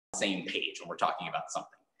same page when we're talking about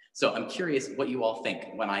something. So I'm curious what you all think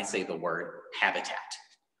when I say the word habitat.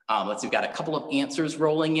 Let's see, we've got a couple of answers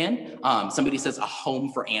rolling in. Somebody says a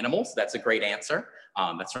home for animals. That's a great answer.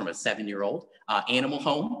 That's from a 7-year-old. Animal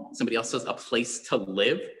home. Somebody else says a place to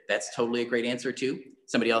live. That's totally a great answer too.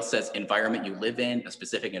 Somebody else says environment you live in, a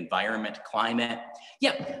specific environment, climate.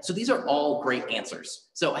 Yeah, so these are all great answers.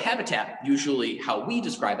 So a habitat, usually how we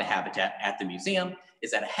describe a habitat at the museum,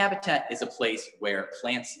 is that a habitat is a place where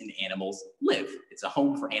plants and animals live. It's a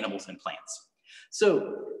home for animals and plants.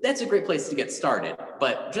 So that's a great place to get started.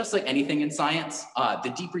 But just like anything in science,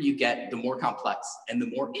 the deeper you get, the more complex and the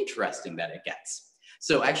more interesting that it gets.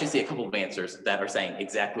 So I actually see a couple of answers that are saying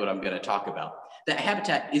exactly what I'm going to talk about. That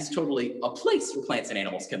habitat is totally a place where plants and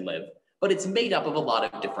animals can live, but it's made up of a lot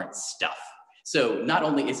of different stuff. So not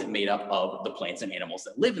only is it made up of the plants and animals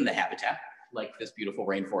that live in the habitat, like this beautiful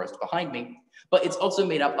rainforest behind me, but it's also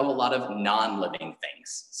made up of a lot of non-living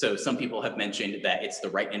things. So some people have mentioned that it's the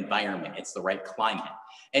right environment, it's the right climate.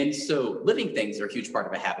 And so living things are a huge part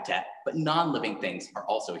of a habitat, but non-living things are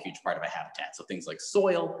also a huge part of a habitat. So things like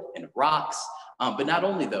soil and rocks, but not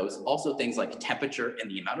only those, also things like temperature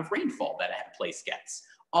and the amount of rainfall that a place gets,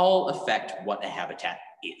 all affect what a habitat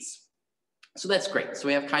is. So that's great. So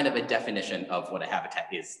we have kind of a definition of what a habitat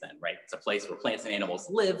is then, right? It's a place where plants and animals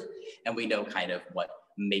live, and we know kind of what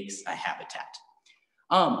makes a habitat.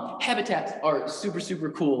 Habitats are super,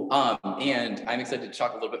 super cool, and I'm excited to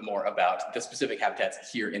talk a little bit more about the specific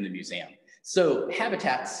habitats here in the museum. So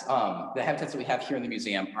habitats, the habitats that we have here in the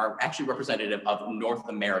museum are actually representative of North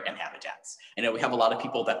American habitats. I know we have a lot of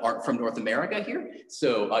people that aren't from North America here,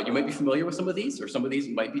 so you might be familiar with some of these, or some of these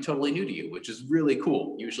might be totally new to you, which is really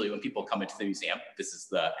cool. Usually when people come into the museum, this is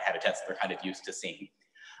the habitats they're kind of used to seeing.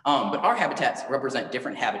 But our habitats represent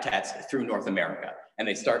different habitats through North America, and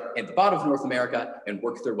they start at the bottom of North America and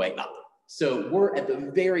work their way up. So we're at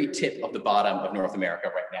the very tip of the bottom of North America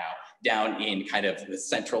right now, down in kind of the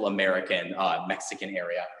Central American, Mexican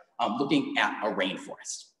area, looking at a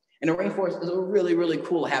rainforest. And a rainforest is a really, really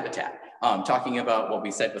cool habitat. Talking about what we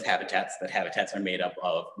said with habitats, that habitats are made up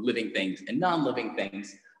of living things and non-living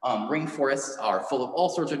things. Rainforests are full of all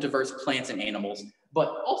sorts of diverse plants and animals,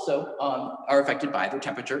 but also are affected by their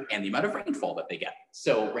temperature and the amount of rainfall that they get.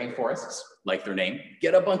 So rainforests, like their name,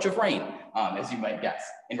 get a bunch of rain, as you might guess.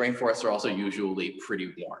 And rainforests are also usually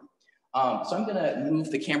pretty warm. So I'm gonna move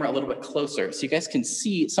the camera a little bit closer so you guys can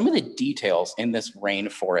see some of the details in this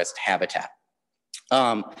rainforest habitat.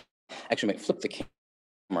 Actually, I might flip the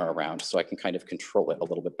camera around so I can kind of control it a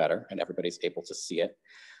little bit better and everybody's able to see it.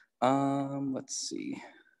 Let's see.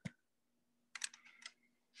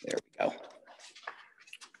 There we go.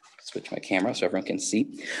 Switch my camera so everyone can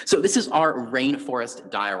see. So this is our rainforest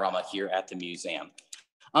diorama here at the museum.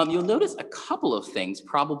 You'll notice a couple of things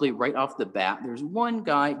probably right off the bat. There's one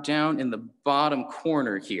guy down in the bottom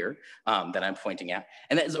corner here that I'm pointing at,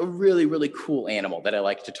 and that is a really, really cool animal that I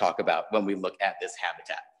like to talk about when we look at this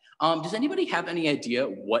habitat. Does anybody have any idea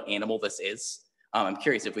what animal this is? I'm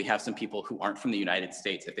curious if we have some people who aren't from the United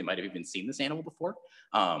States, if they might have even seen this animal before,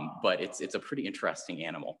 but it's a pretty interesting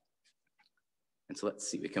animal. And so let's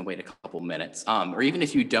see, we can wait a couple minutes. Or even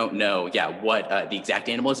if you don't know, what the exact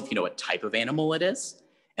animal is, if you know what type of animal it is.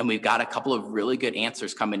 And we've got a couple of really good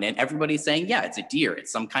answers coming in. Everybody's saying, yeah, it's a deer.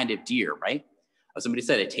 It's some kind of deer, right? Somebody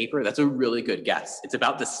said a tapir. That's a really good guess. It's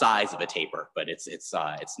about the size of a tapir, but it's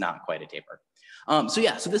not quite a tapir.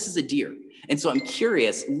 So this is a deer. And so I'm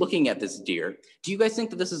curious, looking at this deer, do you guys think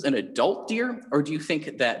that this is an adult deer, or do you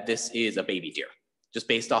think that this is a baby deer? Just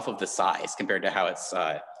based off of the size compared to how it's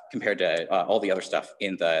compared to all the other stuff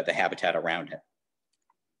in the habitat around it.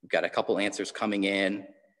 We've got a couple answers coming in.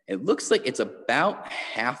 It looks like it's about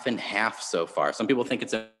half and half so far. Some people think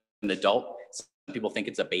it's an adult, some people think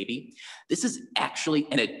it's a baby. This is actually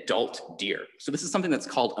an adult deer. So this is something that's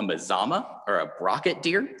called a mazama, or a brocket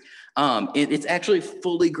deer. It's actually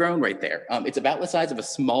fully grown right there. It's about the size of a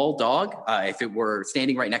small dog. If it were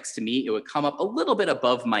standing right next to me, it would come up a little bit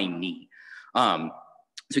above my knee. So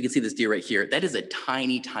you can see this deer right here. That is a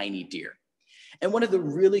tiny, tiny deer. And one of the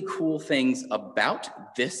really cool things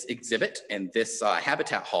about this exhibit and this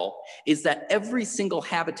habitat hall is that every single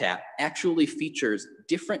habitat actually features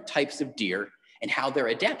different types of deer and how they're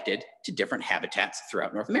adapted to different habitats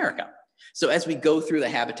throughout North America. So as we go through the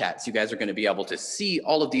habitats, you guys are going to be able to see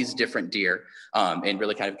all of these different deer and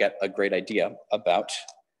really kind of get a great idea about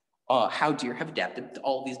how deer have adapted to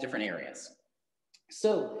all of these different areas.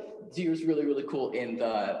 So deer is really, really cool in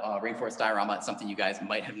the rainforest diorama. It's something you guys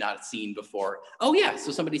might have not seen before. Oh yeah,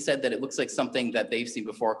 so somebody said that it looks like something that they've seen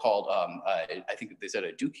before called, I think they said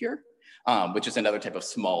a dukir, which is another type of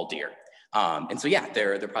small deer. And so yeah,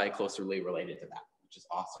 they're probably closely related to that, which is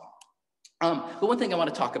awesome. But one thing I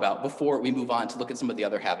want to talk about before we move on to look at some of the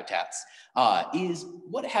other habitats is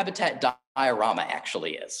what habitat diorama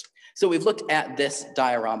actually is. So we've looked at this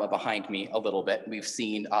diorama behind me a little bit. We've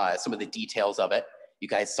seen some of the details of it. You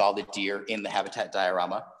guys saw the deer in the habitat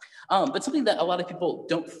diorama. But something that a lot of people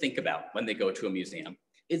don't think about when they go to a museum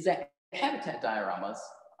is that habitat dioramas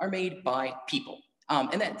are made by people.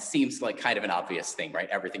 And that seems like kind of an obvious thing, right?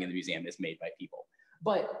 Everything in the museum is made by people.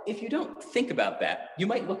 But if you don't think about that, you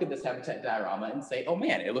might look at this habitat diorama and say, oh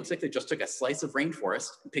man, it looks like they just took a slice of rainforest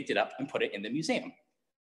and picked it up and put it in the museum.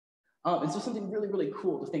 And so something really, really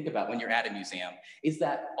cool to think about when you're at a museum is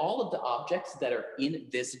that all of the objects that are in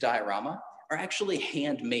this diorama are actually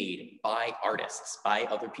handmade by artists, by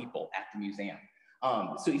other people at the museum.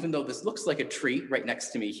 So even though this looks like a tree right next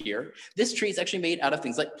to me here, this tree is actually made out of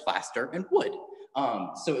things like plaster and wood.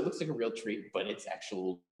 So it looks like a real tree, but it's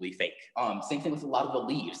actually fake. Same thing with a lot of the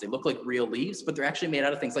leaves. They look like real leaves, but they're actually made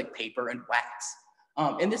out of things like paper and wax.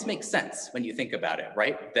 And this makes sense when you think about it,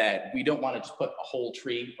 right? That we don't want to just put a whole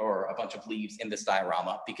tree or a bunch of leaves in this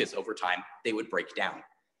diorama because over time they would break down.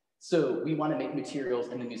 So we want to make materials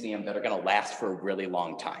in the museum that are going to last for a really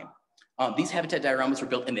long time. These habitat dioramas were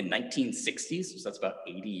built in the 1960s, so that's about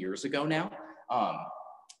 80 years ago now.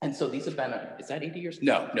 And so these have been, is that 80 years?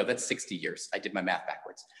 No, that's 60 years. I did my math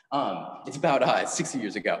backwards. It's about 60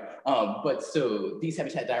 years ago. But so these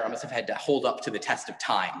habitat dioramas have had to hold up to the test of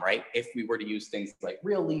time, right? If we were to use things like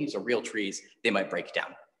real leaves or real trees, they might break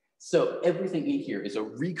down. So everything in here is a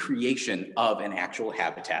recreation of an actual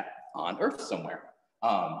habitat on Earth somewhere.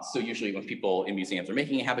 So usually when people in museums are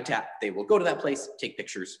making a habitat, they will go to that place, take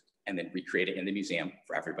pictures, and then recreate it in the museum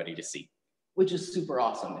for everybody to see, which is super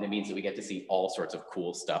awesome. And it means that we get to see all sorts of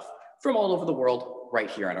cool stuff from all over the world right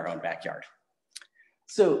here in our own backyard.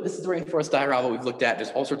 So this is the rainforest diorama we've looked at.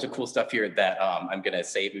 There's all sorts of cool stuff here that I'm gonna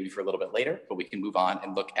save maybe for a little bit later, but we can move on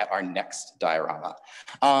and look at our next diorama.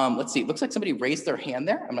 Let's see, it looks like somebody raised their hand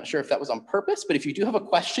there. I'm not sure if that was on purpose, but if you do have a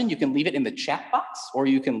question, you can leave it in the chat box or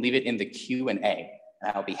you can leave it in the Q&A,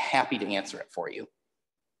 and I'll be happy to answer it for you.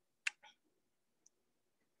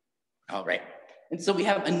 All right. And so we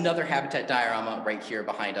have another habitat diorama right here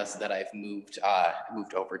behind us that I've moved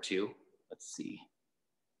over to. Let's see.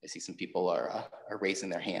 I see some people are raising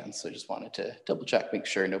their hands, so I just wanted to double check, make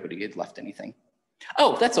sure nobody had left anything.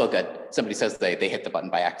 Oh, that's all good. Somebody says they hit the button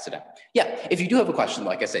by accident. Yeah, if you do have a question,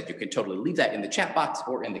 like I said, you can totally leave that in the chat box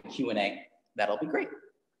or in the Q&A. That'll be great.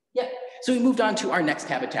 Yeah, so we moved on to our next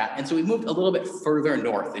habitat, and so we moved a little bit further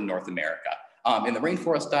north in North America. In the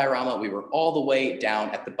rainforest diorama, we were all the way down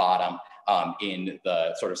at the bottom in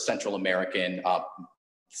the sort of Central American,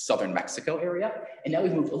 southern Mexico area. And now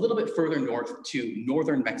we've moved a little bit further north to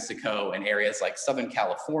northern Mexico and areas like Southern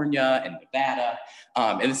California and Nevada.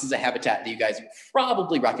 And this is a habitat that you guys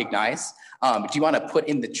probably recognize. Do you want to put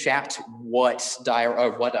in the chat what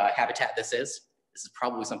habitat this is? This is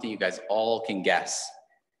probably something you guys all can guess,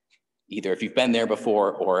 either if you've been there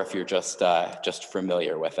before or if you're just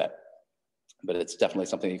familiar with it. But it's definitely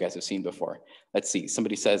something you guys have seen before. Let's see,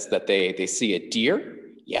 somebody says that they see a deer.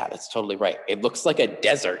 Yeah, that's totally right. It looks like a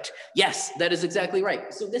desert. Yes, that is exactly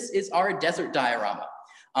right. So this is our desert diorama.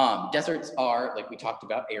 Deserts are, like we talked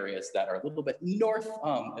about, areas that are a little bit north,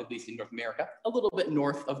 at least in North America, a little bit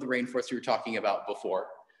north of the rainforest we were talking about before.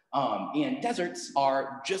 And deserts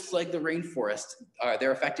are just like the rainforest.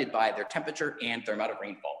 They're affected by their temperature and their amount of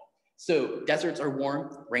rainfall. So deserts are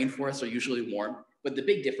warm, rainforests are usually warm, but the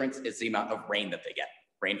big difference is the amount of rain that they get.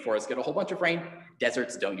 Rainforests get a whole bunch of rain,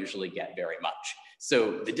 deserts don't usually get very much.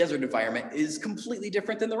 So the desert environment is completely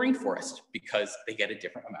different than the rainforest because they get a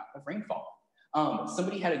different amount of rainfall.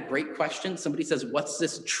 Somebody had a great question. Somebody says, what's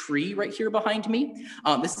this tree right here behind me?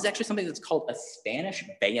 This is actually something that's called a Spanish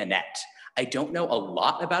bayonet. I don't know a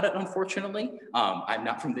lot about it, unfortunately. I'm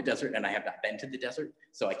not from the desert and I have not been to the desert,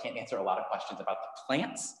 so I can't answer a lot of questions about the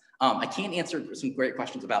plants. I can answer some great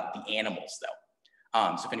questions about the animals though.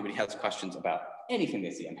 So if anybody has questions about anything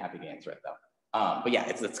they see, I'm happy to answer it though. But yeah,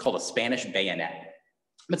 it's called a Spanish bayonet.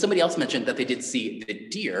 But somebody else mentioned that they did see the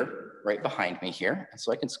deer right behind me here.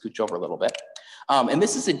 So I can scooch over a little bit. And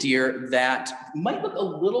this is a deer that might look a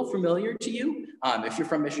little familiar to you if you're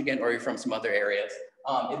from Michigan or you're from some other areas.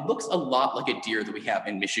 It looks a lot like a deer that we have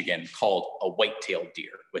in Michigan called a white-tailed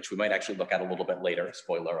deer, which we might actually look at a little bit later,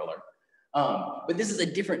 spoiler alert. But this is a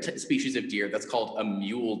different species of deer that's called a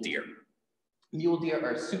mule deer. Mule deer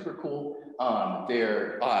are super cool.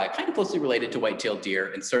 They're kind of closely related to white-tailed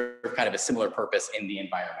deer and serve kind of a similar purpose in the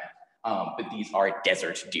environment. But these are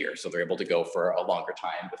desert deer, so they're able to go for a longer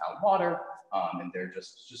time without water, and they're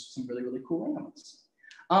just some really, really cool animals.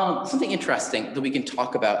 Something interesting that we can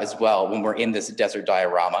talk about as well when we're in this desert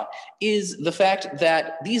diorama is the fact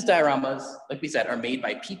that these dioramas, like we said, are made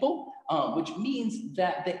by people, which means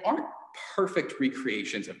that they aren't perfect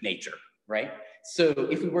recreations of nature, right? So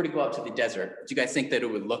if we were to go out to the desert, do you guys think that it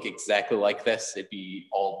would look exactly like this? It'd be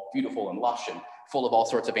all beautiful and lush and full of all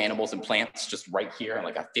sorts of animals and plants just right here in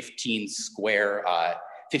like a 15 square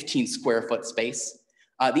foot space?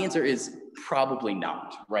 The answer is probably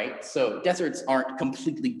not, right? So deserts aren't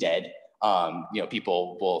completely dead.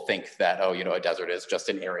 People will think that, oh, a desert is just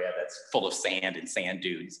an area that's full of sand and sand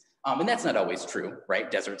dunes. And that's not always true,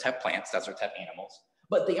 right? Deserts have plants, deserts have animals,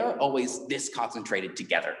 but they aren't always this concentrated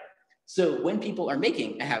together. So when people are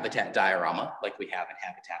making a habitat diorama, like we have in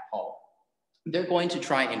Habitat Hall, they're going to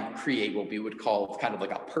try and create what we would call kind of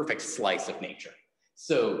like a perfect slice of nature.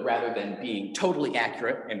 So rather than being totally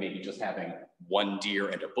accurate and maybe just having one deer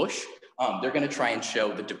and a bush, they're going to try and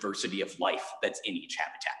show the diversity of life that's in each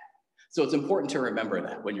habitat. So it's important to remember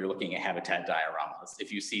that when you're looking at habitat dioramas.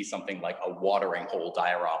 If you see something like a watering hole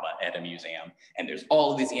diorama at a museum, and there's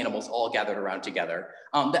all of these animals all gathered around together,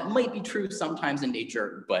 that might be true sometimes in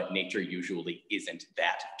nature, but nature usually isn't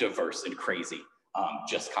that diverse and crazy,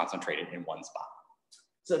 just concentrated in one spot.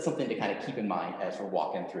 So that's something to kind of keep in mind as we're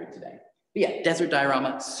walking through today. But yeah, desert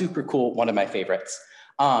diorama, super cool, one of my favorites.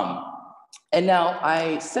 And now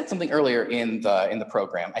I said something earlier in the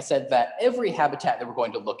program. I said that every habitat that we're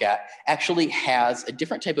going to look at actually has a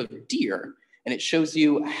different type of deer, and it shows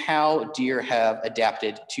you how deer have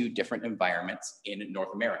adapted to different environments in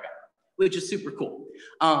North America, which is super cool.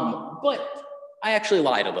 But I actually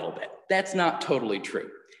lied a little bit. That's not totally true.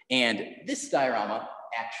 And this diorama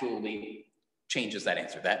actually changes that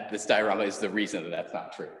answer. This diorama is the reason that that's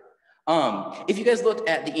not true. If you guys looked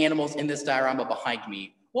at the animals in this diorama behind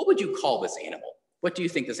me, what would you call this animal? What do you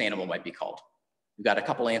think this animal might be called? We've got a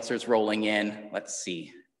couple answers rolling in. Let's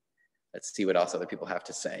see what else other people have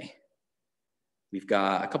to say. We've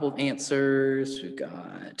got a couple of answers. We've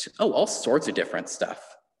got, all sorts of different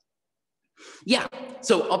stuff. Yeah,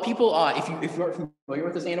 so people, if you aren't familiar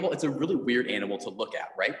with this animal, it's a really weird animal to look at,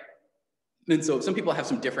 right? And so some people have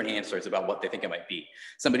some different answers about what they think it might be.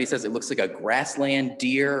 Somebody says it looks like a grassland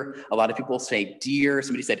deer. A lot of people say deer.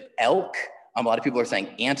 Somebody said elk. A lot of people are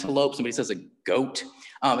saying antelope. Somebody says a goat.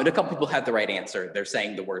 And a couple people had the right answer. They're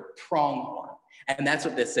saying the word pronghorn. And that's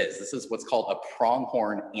what this is. This is what's called a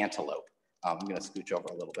pronghorn antelope. I'm going to scooch over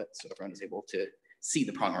a little bit so everyone is able to see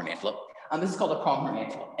the pronghorn antelope. This is called a pronghorn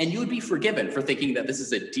antelope. And you would be forgiven for thinking that this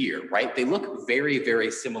is a deer, right? They look very, very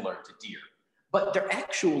similar to deer, but they're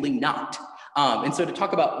actually not. And so to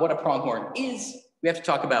talk about what a pronghorn is, we have to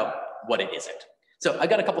talk about what it isn't. So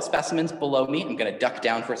I've got a couple specimens below me. I'm going to duck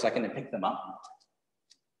down for a second and pick them up.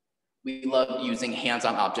 We love using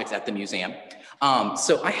hands-on objects at the museum.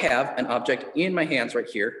 So I have an object in my hands right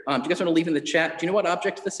here. Do you guys want to leave in the chat? Do you know what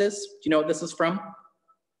object this is? Do you know what this is from?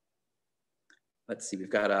 Let's see, we've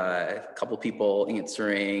got a couple people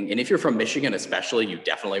answering. And if you're from Michigan especially, you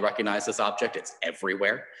definitely recognize this object. It's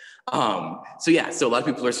everywhere. So a lot of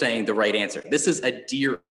people are saying the right answer. This is a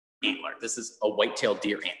deer antler. This is a white-tailed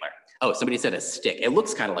deer antler. Oh, somebody said a stick. It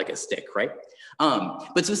looks kind of like a stick, right?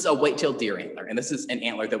 But this is a white-tailed deer antler, and this is an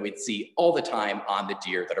antler that we'd see all the time on the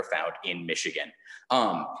deer that are found in Michigan.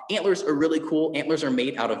 Antlers are really cool. Antlers are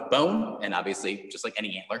made out of bone, and obviously, just like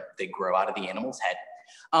any antler, they grow out of the animal's head.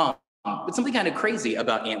 But something kind of crazy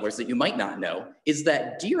about antlers that you might not know is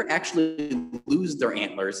that deer actually lose their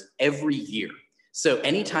antlers every year. So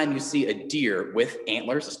anytime you see a deer with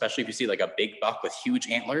antlers, especially if you see like a big buck with huge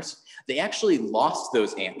antlers, they actually lost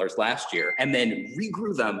those antlers last year and then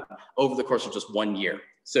regrew them over the course of just 1 year.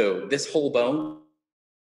 So this whole bone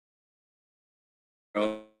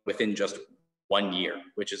within just 1 year,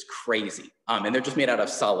 which is crazy. And they're just made out of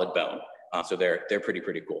solid bone. So they're pretty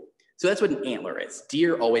cool. So that's what an antler is.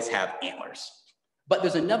 Deer always have antlers. But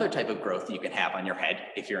there's another type of growth that you can have on your head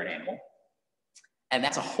if you're an animal, and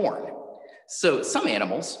that's a horn. So some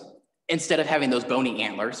animals, instead of having those bony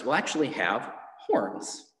antlers, will actually have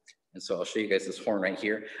horns. And so I'll show you guys this horn right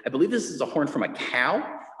here. I believe this is a horn from a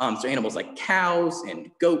cow. So animals like cows and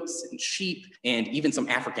goats and sheep and even some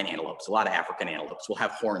African antelopes, a lot of African antelopes will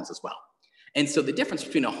have horns as well. And so the difference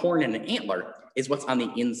between a horn and an antler is what's on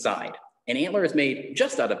the inside. An antler is made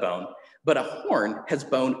just out of bone, but a horn has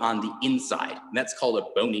bone on the inside, and that's called a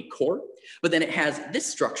bony core. But then it has this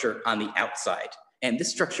structure on the outside, and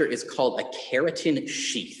this structure is called a keratin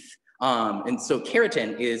sheath. And so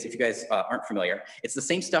keratin is, if you guys aren't familiar, it's the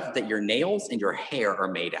same stuff that your nails and your hair are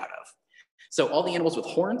made out of. So all the animals with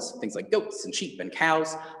horns, things like goats and sheep and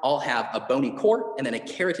cows, all have a bony core and then a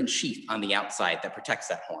keratin sheath on the outside that protects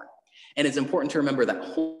that horn. And it's important to remember that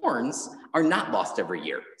horns are not lost every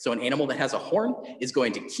year. So an animal that has a horn is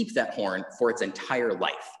going to keep that horn for its entire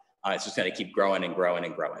life. It's just going to keep growing and growing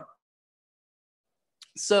and growing.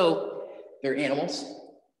 So there are animals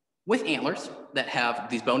with antlers that have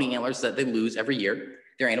these bony antlers that they lose every year.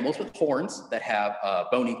 There are animals with horns that have a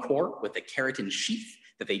bony core with a keratin sheath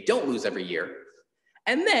that they don't lose every year.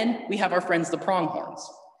 And then we have our friends, the pronghorns.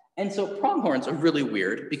 And so pronghorns are really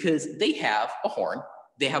weird because they have a horn,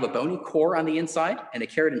 they have a bony core on the inside and a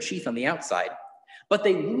keratin sheath on the outside, but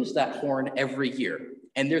they lose that horn every year.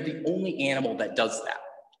 And they're the only animal that does that,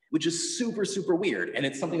 which is super, super weird. And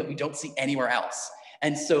it's something that we don't see anywhere else.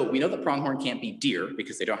 And so we know that pronghorn can't be deer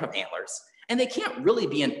because they don't have antlers. And they can't really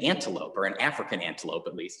be an antelope, or an African antelope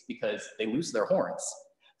at least, because they lose their horns.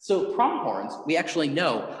 So pronghorns, we actually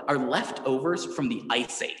know, are leftovers from the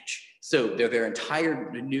Ice Age. So they're their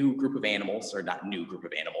entire new group of animals, or not new group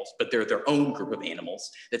of animals, but they're their own group of animals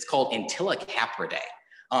that's called Antilocapridae.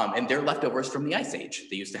 And they're leftovers from the Ice Age.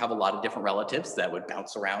 They used to have a lot of different relatives that would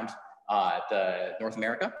bounce around the North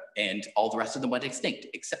America, and all the rest of them went extinct,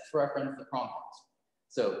 except for our friends, the pronghorns.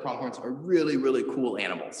 So pronghorns are really, really cool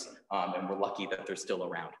animals, and we're lucky that they're still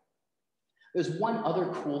around. There's one other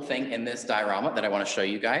cool thing in this diorama that I want to show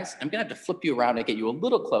you guys. I'm gonna have to flip you around and get you a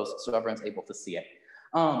little close so everyone's able to see it.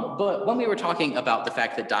 But when we were talking about the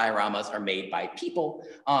fact that dioramas are made by people,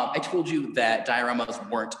 I told you that dioramas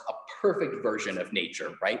weren't a perfect version of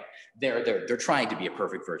nature, right? They're trying to be a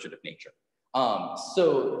perfect version of nature.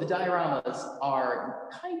 So the dioramas are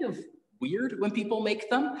kind of weird when people make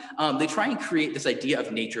them. They try and create this idea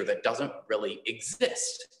of nature that doesn't really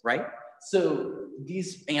exist, right? So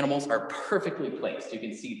these animals are perfectly placed. You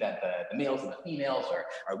can see that the males and the females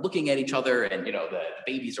are looking at each other, and the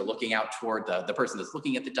babies are looking out toward the person that's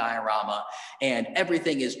looking at the diorama, and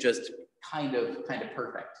everything is just kind of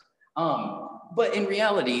perfect. But in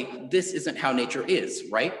reality, this isn't how nature is,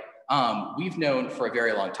 right? We've known for a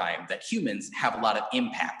very long time that humans have a lot of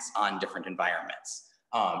impacts on different environments.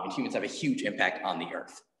 And humans have a huge impact on the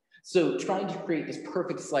earth. So trying to create this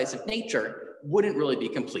perfect slice of nature wouldn't really be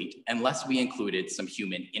complete unless we included some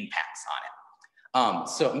human impacts on it.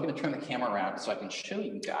 So I'm going to turn the camera around so I can show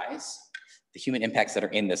you guys the human impacts that are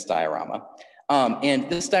in this diorama. And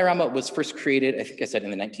this diorama was first created, I think I said,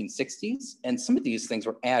 in the 1960s. And some of these things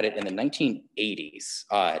were added in the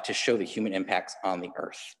 1980s to show the human impacts on the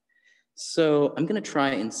earth. So I'm going to try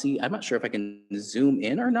and see, I'm not sure if I can zoom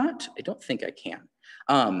in or not. I don't think I can.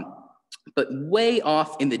 But way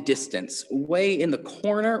off in the distance, way in the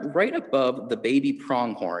corner, right above the baby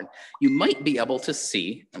pronghorn, you might be able to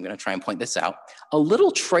see, I'm going to try and point this out, a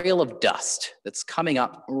little trail of dust that's coming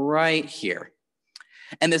up right here.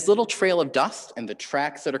 And this little trail of dust and the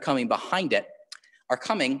tracks that are coming behind it are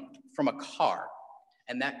coming from a car.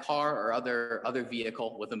 And that car or other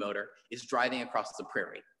vehicle with a motor is driving across the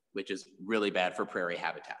prairie, which is really bad for prairie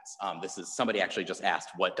habitats. Somebody actually just asked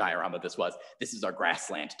what diorama this was. This is our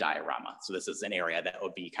grassland diorama. So this is an area that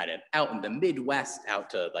would be kind of out in the Midwest, out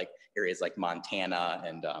to like areas like Montana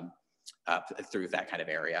and through that kind of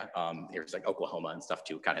area. Areas like Oklahoma and stuff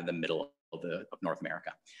too, kind of in the middle of North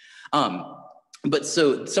America. But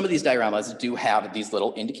so some of these dioramas do have these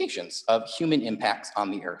little indications of human impacts on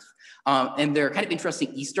the earth. And they're kind of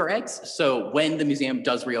interesting Easter eggs. So when the museum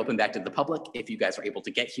does reopen back to the public, if you guys are able to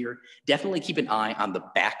get here, definitely keep an eye on the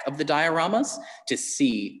back of the dioramas to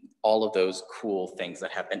see all of those cool things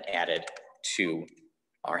that have been added to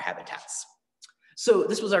our habitats. So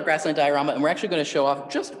this was our grassland diorama, and we're actually going to show off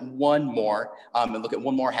just one more and look at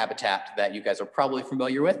one more habitat that you guys are probably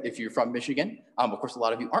familiar with if you're from Michigan. Of course, a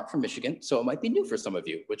lot of you aren't from Michigan, so it might be new for some of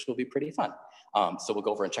you, which will be pretty fun. So we'll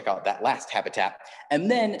go over and check out that last habitat.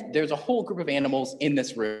 And then there's a whole group of animals in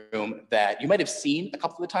this room that you might have seen a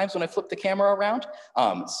couple of times when I flipped the camera around.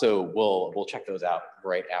 So we'll check those out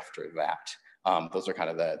right after that. Those are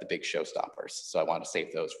kind of the big showstoppers. So I want to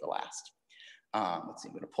save those for last. Let's see,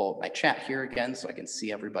 I'm going to pull up my chat here again so I can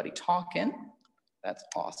see everybody talking. That's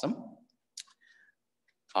awesome.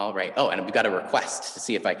 All right. Oh, and we've got a request to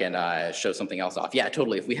see if I can show something else off. Yeah,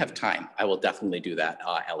 totally. If we have time, I will definitely do that,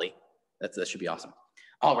 Ellie. That should be awesome.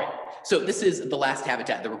 All right. So this is the last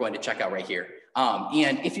habitat that we're going to check out right here.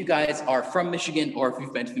 And if you guys are from Michigan or if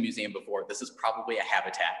you've been to the museum before, this is probably a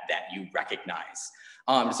habitat that you recognize.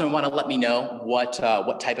 Does someone want to let me know what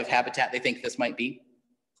type of habitat they think this might be?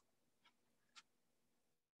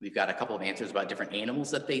 We've got a couple of answers about different animals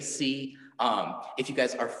that they see. If you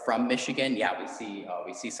guys are from Michigan, yeah,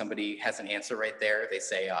 we see somebody has an answer right there. They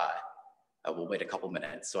say, we'll wait a couple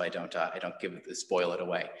minutes so I don't spoil it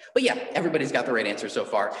away. But yeah, everybody's got the right answer so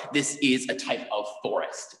far. This is a type of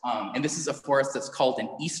forest. And this is a forest that's called an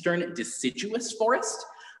eastern deciduous forest.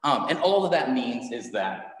 And all of that means is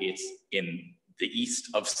that it's in the east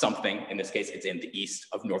of something. In this case, it's in the east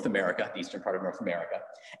of North America, the eastern part of North America.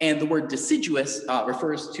 And the word deciduous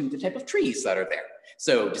refers to the type of trees that are there.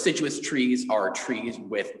 So deciduous trees are trees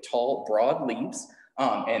with tall, broad leaves,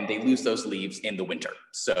 and they lose those leaves in the winter.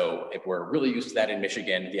 So if we're really used to that in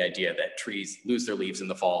Michigan, the idea that trees lose their leaves in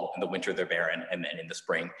the fall, in the winter they're barren, and then in the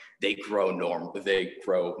spring they grow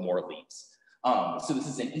more leaves. So this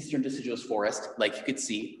is an eastern deciduous forest, like you could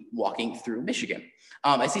see walking through Michigan.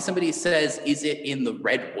 I see somebody says, is it in the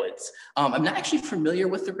redwoods? I'm not actually familiar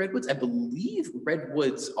with the redwoods. I believe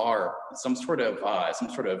redwoods are some sort of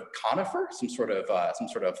conifer, some sort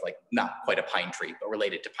of like not quite a pine tree, but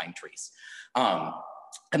related to pine trees.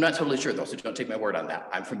 I'm not totally sure though, so don't take my word on that.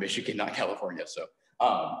 I'm from Michigan, not California, so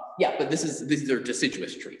yeah. But these are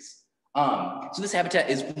deciduous trees. So this habitat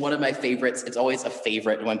is one of my favorites. It's always a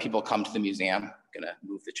favorite when people come to the museum. I'm gonna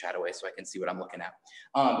move the chat away so I can see what I'm looking at.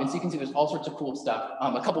 And so you can see there's all sorts of cool stuff.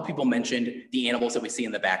 A couple people mentioned the animals that we see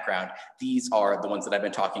in the background. These are the ones that I've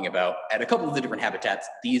been talking about at a couple of the different habitats.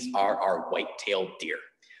 These are our white-tailed deer.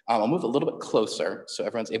 I'll move a little bit closer so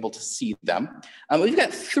everyone's able to see them. We've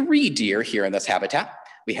got 3 deer here in this habitat.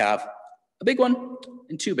 We have a big one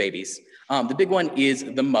and 2 babies. The big one is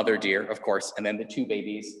the mother deer, of course, and then the 2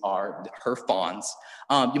 babies are her fawns.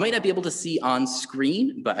 You might not be able to see on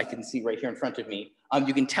screen, but I can see right here in front of me.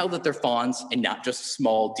 You can tell that they're fawns and not just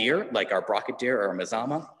small deer like our brocket deer or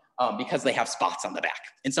Mazama, because they have spots on the back.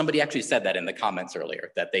 And somebody actually said that in the comments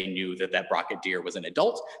earlier, that they knew that that brocket deer was an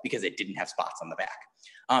adult because it didn't have spots on the back.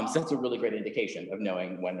 So that's a really great indication of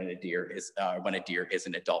knowing when a deer is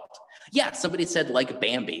an adult. Yeah, somebody said like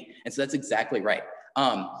Bambi, and so that's exactly right.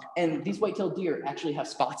 And these white-tailed deer actually have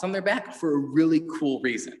spots on their back for a really cool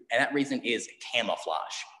reason, and that reason is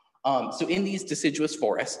camouflage. So in these deciduous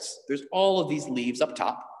forests, there's all of these leaves up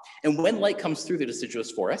top, and when light comes through the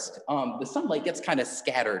deciduous forest, the sunlight gets kind of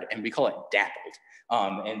scattered, and we call it dappled.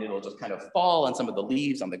 And it'll just kind of fall on some of the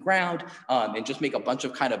leaves on the ground and just make a bunch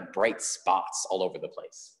of kind of bright spots all over the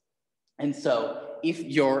place. And so if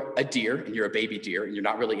you're a deer and you're a baby deer and you're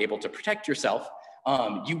not really able to protect yourself,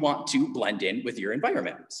 you want to blend in with your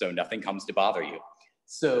environment so nothing comes to bother you.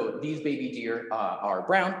 So these baby deer are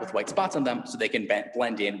brown with white spots on them so they can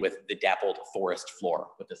blend in with the dappled forest floor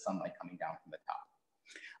with the sunlight coming down from the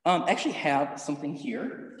top. I actually have something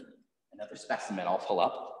here, another specimen I'll pull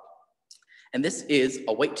up. And this is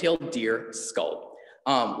a white-tailed deer skull.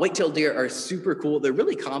 White-tailed deer are super cool. They're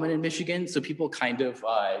really common in Michigan, so people kind of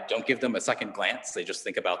don't give them a second glance. They just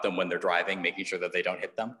think about them when they're driving, making sure that they don't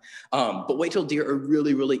hit them. But white-tailed deer are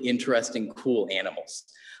really, really interesting, cool animals.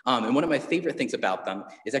 And one of my favorite things about them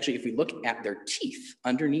is actually if we look at their teeth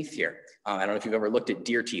underneath here. I don't know if you've ever looked at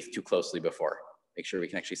deer teeth too closely before. Make sure we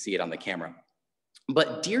can actually see it on the camera.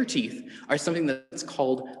 But deer teeth are something that's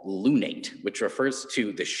called lunate, which refers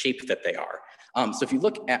to the shape that they are. So if you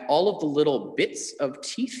look at all of the little bits of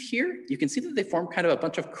teeth here, you can see that they form kind of a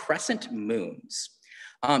bunch of crescent moons.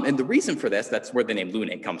 And the reason for this, that's where the name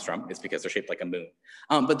lunate comes from, is because they're shaped like a moon.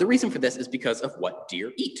 But the reason for this is because of what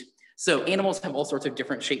deer eat. So animals have all sorts of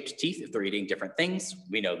different shaped teeth if they're eating different things.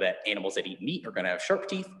 We know that animals that eat meat are going to have sharp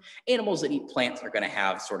teeth. Animals that eat plants are going to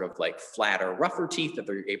have sort of like flatter, rougher teeth that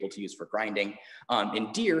they're able to use for grinding.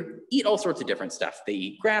 And deer eat all sorts of different stuff. They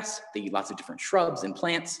eat grass, they eat lots of different shrubs and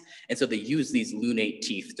plants. And so they use these lunate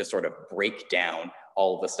teeth to sort of break down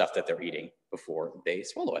all of the stuff that they're eating before they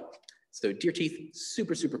swallow it. So deer teeth,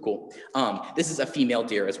 super, super cool. This is a female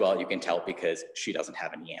deer as well, you can tell because she doesn't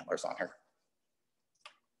have any antlers on her.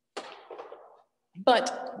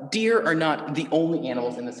 But deer are not the only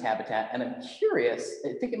animals in this habitat, and I'm curious,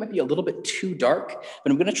 I think it might be a little bit too dark,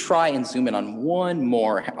 but I'm gonna try and zoom in on one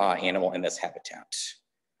more animal in this habitat.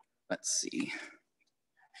 Let's see.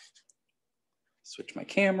 Switch my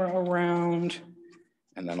camera around,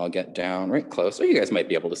 and then I'll get down right close. So you guys might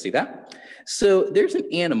be able to see that. So there's an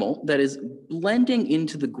animal that is blending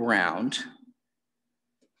into the ground.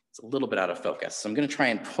 It's a little bit out of focus, so I'm gonna try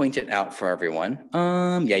and point it out for everyone.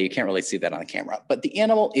 Yeah, you can't really see that on the camera, but the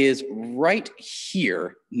animal is right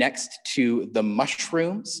here next to the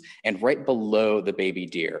mushrooms and right below the baby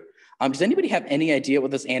deer. Does anybody have any idea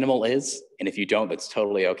what this animal is? And if you don't, that's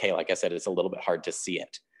totally okay. Like I said, it's a little bit hard to see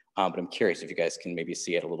it, but I'm curious if you guys can maybe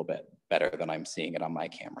see it a little bit better than I'm seeing it on my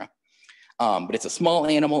camera. But it's a small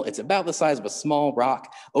animal. It's about the size of a small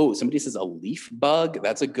rock. Oh, somebody says a leaf bug.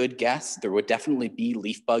 That's a good guess. There would definitely be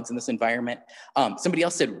leaf bugs in this environment. Somebody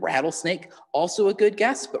else said rattlesnake, also a good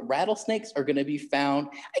guess, but rattlesnakes are gonna be found,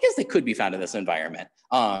 I guess they could be found in this environment.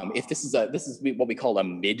 If this is what we call a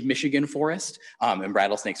mid-Michigan forest, and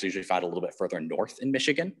rattlesnakes are usually found a little bit further north in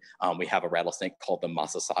Michigan. We have a rattlesnake called the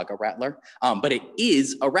Massasauga rattler, but it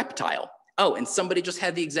is a reptile. Oh, and somebody just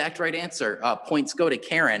had the exact right answer. Points go to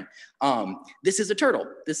Karen. This is a turtle.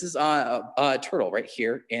 This is a turtle right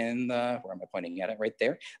here in the, where am I pointing at it? Right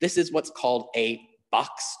there. This is what's called a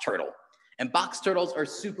box turtle. And box turtles are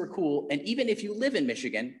super cool. And even if you live in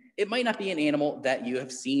Michigan, it might not be an animal that you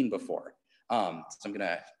have seen before. So I'm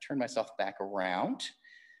gonna turn myself back around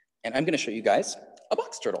and I'm gonna show you guys a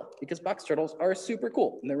box turtle because box turtles are super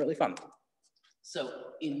cool and they're really fun. So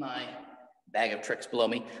in my bag of tricks below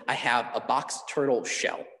me, I have a box turtle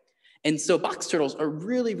shell. And so box turtles are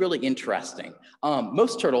really, really interesting.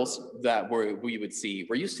 Most turtles that we would see,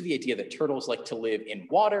 we're used to the idea that turtles like to live in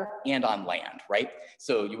water and on land, right?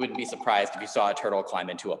 So you wouldn't be surprised if you saw a turtle climb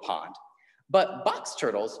into a pond. But box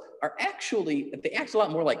turtles are actually, they act a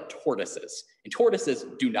lot more like tortoises. And tortoises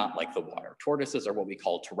do not like the water. Tortoises are what we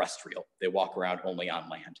call terrestrial. They walk around only on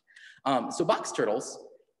land. So box turtles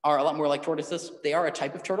are a lot more like tortoises. They are a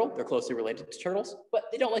type of turtle. They're closely related to turtles, but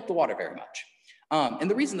they don't like the water very much.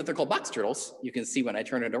 And the reason that they're called box turtles, you can see when I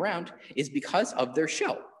turn it around, is because of their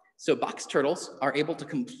shell. So box turtles are able to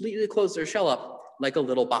completely close their shell up like a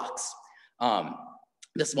little box.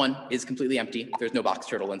 This one is completely empty. There's no box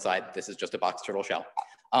turtle inside. This is just a box turtle shell.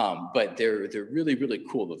 But they're really, really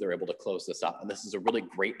cool that they're able to close this up. And this is a really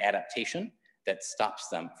great adaptation that stops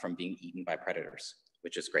them from being eaten by predators,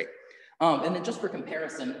 which is great. And then just for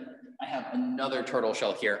comparison, I have another turtle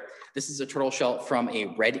shell here. This is a turtle shell from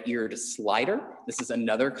a red-eared slider. This is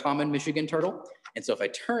another common Michigan turtle. And so if I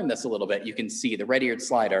turn this a little bit, you can see the red-eared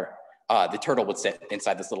slider, the turtle would sit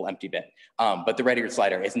inside this little empty bit. But the red-eared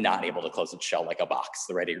slider is not able to close its shell like a box.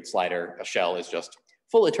 The red-eared slider, a shell is just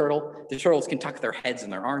full of turtle. The turtles can tuck their heads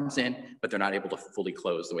and their arms in, but they're not able to fully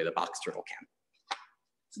close the way the box turtle can.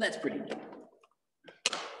 So that's pretty neat.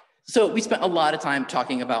 So we spent a lot of time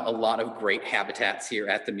talking about a lot of great habitats here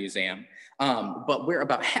at the museum, but we're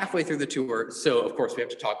about halfway through the tour. So of course we have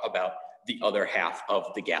to talk about the other half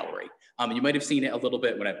of the gallery. You might've seen it a little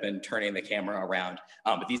bit when I've been turning the camera around,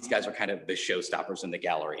 but these guys are kind of the showstoppers in the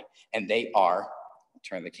gallery. And they are, I'll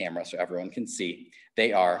turn the camera so everyone can see,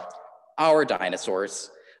 they are our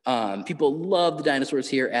dinosaurs. People love the dinosaurs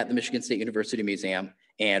here at the Michigan State University Museum.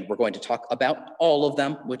 And we're going to talk about all of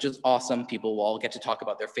them, which is awesome. People will all get to talk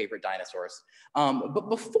about their favorite dinosaurs. But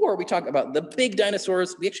before we talk about the big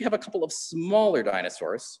dinosaurs, we actually have a couple of smaller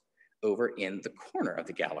dinosaurs over in the corner of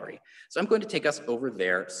the gallery. So I'm going to take us over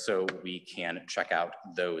there so we can check out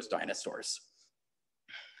those dinosaurs.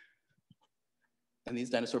 And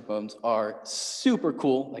these dinosaur bones are super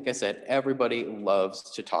cool. Like I said, everybody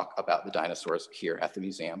loves to talk about the dinosaurs here at the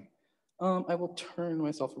museum. I will turn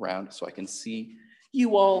myself around so I can see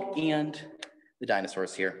you all and the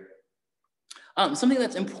dinosaurs here. Something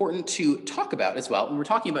that's important to talk about as well when we're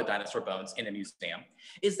talking about dinosaur bones in a museum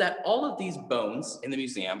is that all of these bones in the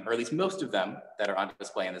museum, or at least most of them that are on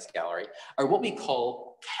display in this gallery, are what we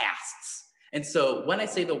call casts. And so when I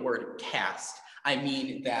say the word cast, I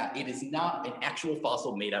mean that it is not an actual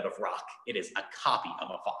fossil made out of rock. It is a copy of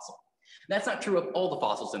a fossil. That's not true of all the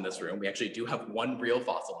fossils in this room. We actually do have one real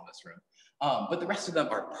fossil in this room, but the rest of them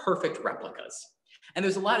are perfect replicas. And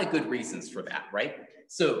there's a lot of good reasons for that, right?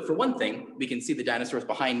 So for one thing, we can see the dinosaurs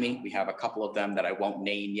behind me. We have a couple of them that I won't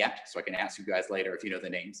name yet, so I can ask you guys later if you know the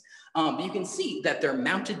names. But you can see that they're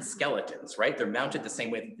mounted skeletons, right? They're mounted the same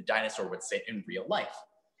way that the dinosaur would sit in real life.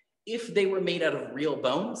 If they were made out of real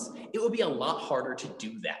bones, it would be a lot harder to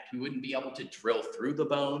do that. We wouldn't be able to drill through the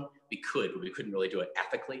bone. We could, but we couldn't really do it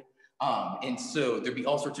ethically. And so there'd be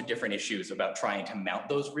all sorts of different issues about trying to mount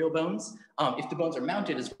those real bones. If the bones are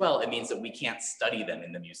mounted as well, it means that we can't study them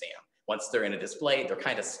in the museum. Once they're in a display, they're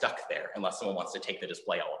kind of stuck there unless someone wants to take the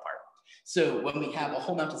display all apart. So when we have a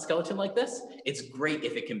whole mounted skeleton like this, it's great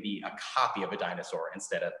if it can be a copy of a dinosaur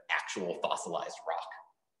instead of actual fossilized rock.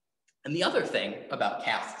 And the other thing about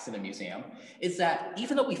casts in a museum is that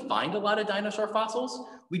even though we find a lot of dinosaur fossils,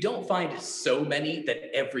 we don't find so many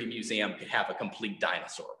that every museum could have a complete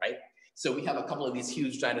dinosaur, right? So we have a couple of these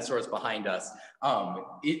huge dinosaurs behind us.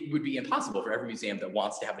 It would be impossible for every museum that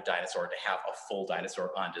wants to have a dinosaur to have a full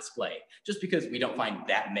dinosaur on display, just because we don't find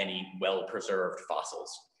that many well-preserved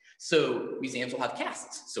fossils. So museums will have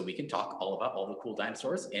casts, so we can talk all about all the cool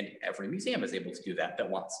dinosaurs, and every museum is able to do that that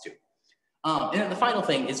wants to. And then the final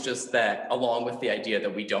thing is just that, along with the idea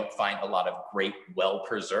that we don't find a lot of great,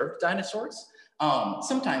 well-preserved dinosaurs,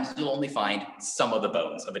 sometimes you'll only find some of the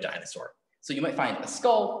bones of a dinosaur. So you might find a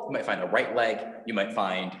skull, you might find a right leg, you might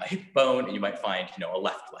find a hip bone, and you might find, a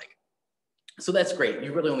left leg. So that's great.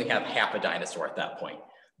 You really only have half a dinosaur at that point.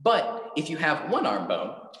 But if you have one arm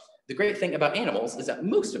bone, the great thing about animals is that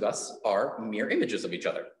most of us are mirror images of each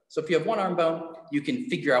other. So if you have one arm bone, you can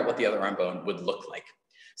figure out what the other arm bone would look like.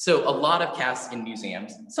 So a lot of casts in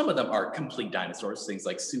museums, some of them are complete dinosaurs. Things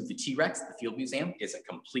like Sue the T-Rex, the Field Museum, is a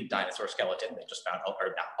complete dinosaur skeleton. They just found, or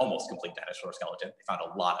not almost complete dinosaur skeleton. They found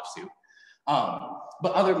a lot of Sue.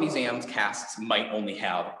 But other museums, casts might only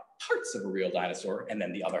have parts of a real dinosaur, and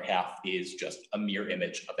then the other half is just a mirror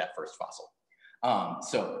image of that first fossil.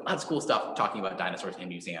 So lots of cool stuff talking about dinosaurs in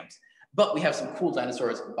museums. But we have some cool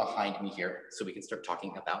dinosaurs behind me here, so we can start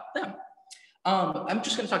talking about them. I'm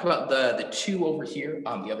just going to talk about the two over here.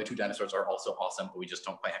 The other two dinosaurs are also awesome, but we just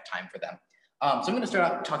don't quite have time for them. So I'm going to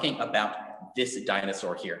start out talking about this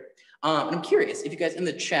dinosaur here. And I'm curious if you guys in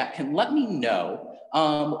the chat can let me know,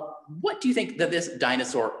 what do you think that this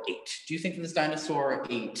dinosaur ate? Do you think that this dinosaur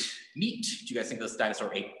ate meat? Do you guys think this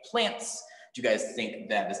dinosaur ate plants? Do you guys think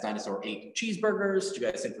that this dinosaur ate cheeseburgers? Do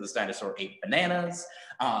you guys think that this dinosaur ate bananas?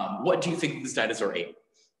 What do you think this dinosaur ate?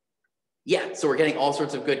 Yeah, so we're getting all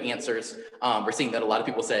sorts of good answers. We're seeing that a lot of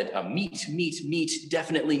people said meat, meat, meat,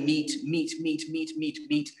 definitely meat, meat, meat, meat, meat,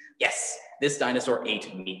 meat. Yes, this dinosaur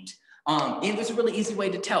ate meat. And there's a really easy way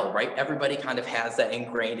to tell, right? Everybody kind of has that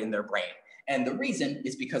ingrained in their brain. And the reason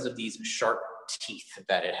is because of these sharp teeth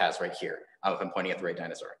that it has right here. If I'm pointing at the right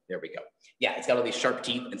dinosaur, there we go. Yeah, it's got all these sharp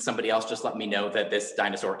teeth, and somebody else just let me know that this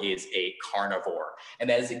dinosaur is a carnivore. And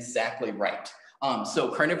that is exactly right. So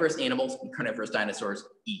carnivorous animals and carnivorous dinosaurs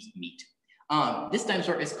eat meat. This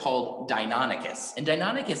dinosaur is called Deinonychus, and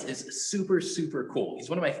Deinonychus is super, super cool. He's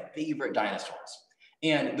one of my favorite dinosaurs.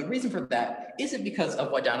 And the reason for that isn't because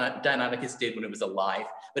of what Deinonychus did when it was alive,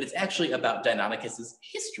 but it's actually about Deinonychus's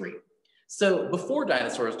history. So before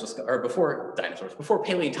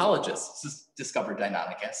paleontologists discovered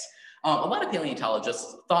Deinonychus, a lot of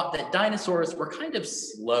paleontologists thought that dinosaurs were kind of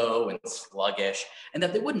slow and sluggish and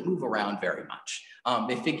that they wouldn't move around very much.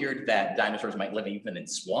 They figured that dinosaurs might live even in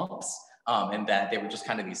swamps and that they were just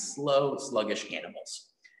kind of these slow, sluggish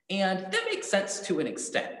animals. And that makes sense to an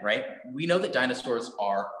extent, right? We know that dinosaurs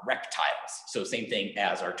are reptiles. So same thing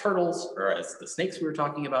as our turtles or as the snakes we were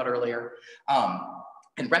talking about earlier.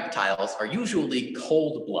 And reptiles are usually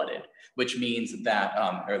cold-blooded, which means that,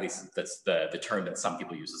 or at least that's the term that some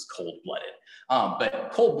people use is cold-blooded. But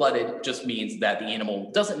cold-blooded just means that the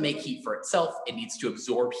animal doesn't make heat for itself. It needs to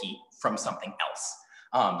absorb heat from something else.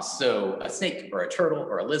 So a snake or a turtle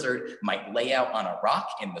or a lizard might lay out on a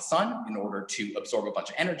rock in the sun in order to absorb a bunch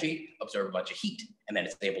of energy, absorb a bunch of heat, and then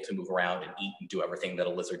it's able to move around and eat and do everything that a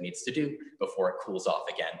lizard needs to do before it cools off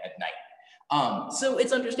again at night. So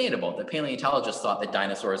it's understandable that paleontologists thought that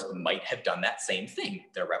dinosaurs might have done that same thing.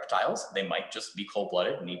 They're reptiles. They might just be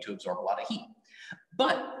cold-blooded and need to absorb a lot of heat.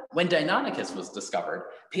 But when Deinonychus was discovered,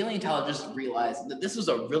 paleontologists realized that this was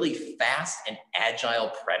a really fast and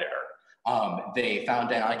agile predator. They found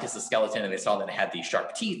Deinonychus' skeleton and they saw that it had these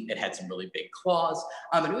sharp teeth. It had some really big claws.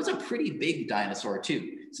 And it was a pretty big dinosaur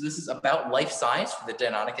too. So this is about life size for the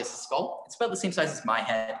Deinonychus skull. It's about the same size as my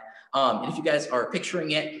head. And if you guys are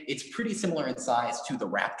picturing it, it's pretty similar in size to the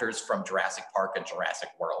raptors from Jurassic Park and Jurassic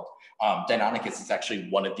World. Deinonychus is actually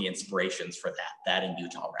one of the inspirations for that in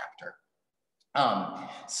Utah raptor.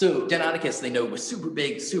 So Deinonychus, they know, was super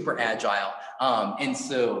big, super agile. And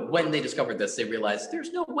so when they discovered this, they realized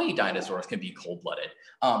there's no way dinosaurs can be cold-blooded.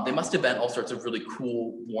 They must have been all sorts of really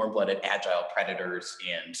cool, warm-blooded, agile predators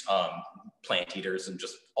and plant eaters and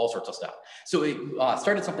just all sorts of stuff. So it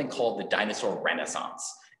started something called the dinosaur renaissance.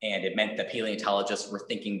 And it meant that paleontologists were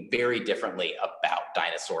thinking very differently about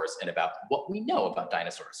dinosaurs and about what we know about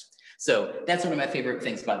dinosaurs. So that's one of my favorite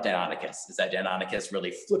things about Deinonychus, is that Deinonychus really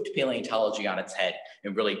flipped paleontology on its head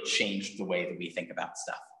and really changed the way that we think about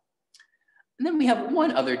stuff. And then we have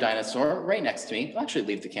one other dinosaur right next to me. I'll actually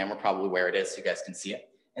leave the camera probably where it is so you guys can see it.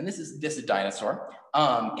 And this is a dinosaur.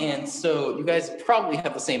 And so you guys probably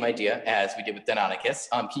have the same idea as we did with Deinonychus.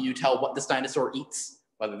 Can you tell what this dinosaur eats?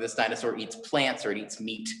 Whether this dinosaur eats plants or it eats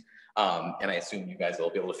meat. And I assume you guys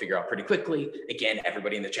will be able to figure out pretty quickly. Again,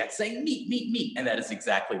 everybody in the chat saying meat, meat, meat. And that is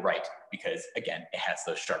exactly right, because again, it has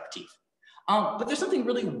those sharp teeth. But there's something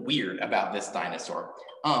really weird about this dinosaur.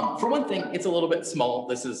 For one thing, it's a little bit small.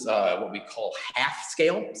 This is what we call half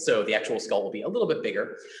scale. So the actual skull will be a little bit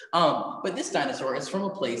bigger. But this dinosaur is from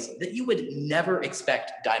a place that you would never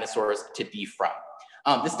expect dinosaurs to be from.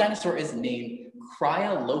 This dinosaur is named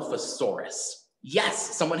Cryolophosaurus.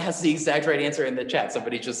 Yes, someone has the exact right answer in the chat.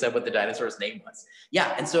 Somebody just said what the dinosaur's name was.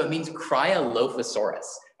 Yeah, and so it means Cryolophosaurus.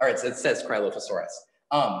 All right, so it says Cryolophosaurus.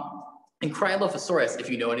 And Cryolophosaurus, if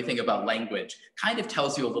you know anything about language, kind of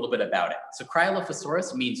tells you a little bit about it. So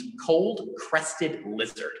Cryolophosaurus means cold crested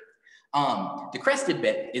lizard. The crested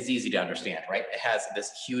bit is easy to understand, right? It has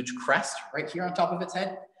this huge crest right here on top of its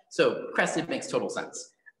head. So crested makes total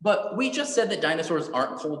sense. But we just said that dinosaurs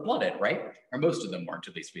aren't cold-blooded, right? Or most of them weren't,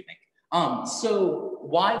 at least we think. So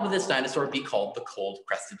why would this dinosaur be called the cold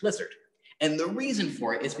crested lizard? And the reason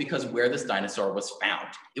for it is because where this dinosaur was found.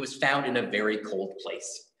 It was found in a very cold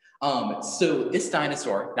place. So this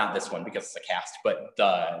dinosaur, not this one because it's a cast, but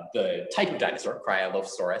the type of dinosaur,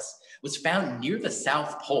 Cryolophosaurus, was found near the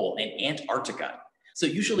South Pole in Antarctica. So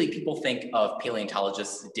usually people think of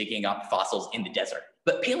paleontologists digging up fossils in the desert,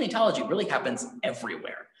 but paleontology really happens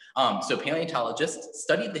everywhere. So paleontologists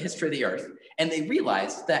studied the history of the Earth, and they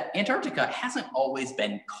realized that Antarctica hasn't always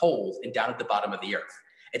been cold and down at the bottom of the Earth.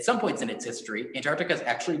 At some points in its history, Antarctica has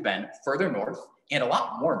actually been further north and a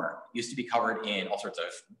lot warmer. It used to be covered in all sorts of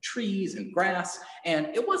trees and grass, and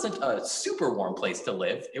it wasn't a super warm place to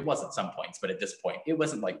live. It was at some points, but at this point, it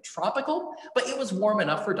wasn't like tropical, but it was warm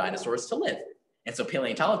enough for dinosaurs to live. And so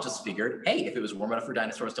paleontologists figured, hey, if it was warm enough for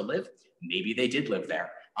dinosaurs to live, maybe they did live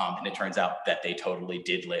there. And it turns out that they totally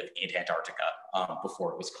did live in Antarctica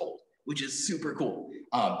before it was cold, which is super cool.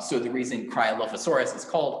 So the reason Cryolophosaurus is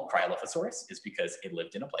called Cryolophosaurus is because it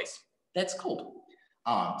lived in a place that's cold.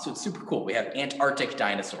 So it's super cool. We have Antarctic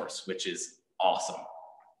dinosaurs, which is awesome.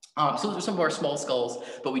 So those are some of our small skulls,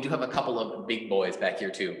 but we do have a couple of big boys back here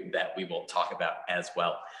too that we will talk about as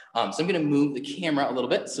well. So I'm gonna move the camera a little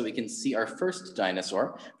bit so we can see our first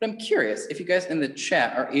dinosaur, but I'm curious if you guys in the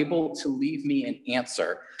chat are able to leave me an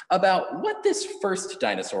answer about what this first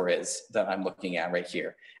dinosaur is that I'm looking at right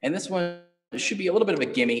here. And this one should be a little bit of a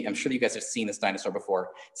gimme. I'm sure you guys have seen this dinosaur before.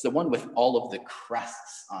 It's the one with all of the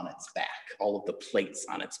crests on its back, all of the plates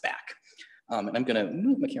on its back. And I'm gonna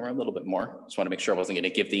move my camera a little bit more. Just wanna make sure I wasn't gonna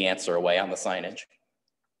give the answer away on the signage.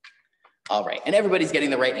 All right, and everybody's getting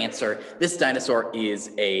the right answer. This dinosaur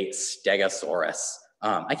is a Stegosaurus.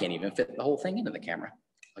 I can't even fit the whole thing into the camera.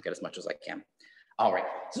 I'll get as much as I can. All right,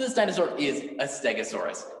 so this dinosaur is a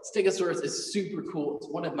Stegosaurus. Stegosaurus is super cool. It's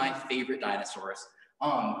one of my favorite dinosaurs.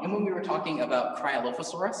 And when we were talking about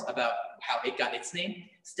Cryolophosaurus, about how it got its name,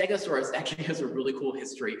 Stegosaurus actually has a really cool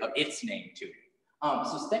history of its name too.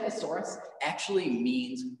 So Stegosaurus actually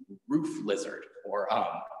means roof lizard or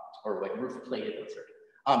like roof plated lizard.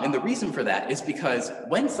 And the reason for that is because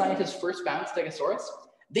when scientists first found Stegosaurus,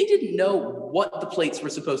 they didn't know what the plates were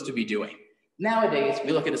supposed to be doing. Nowadays,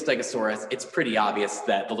 we look at a Stegosaurus, it's pretty obvious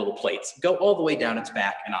that the little plates go all the way down its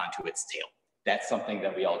back and onto its tail. That's something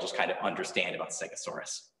that we all just kind of understand about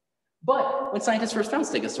Stegosaurus. But when scientists first found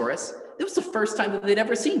Stegosaurus, it was the first time that they'd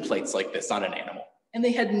ever seen plates like this on an animal. And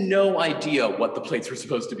they had no idea what the plates were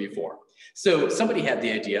supposed to be for. So somebody had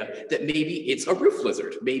the idea that maybe it's a roof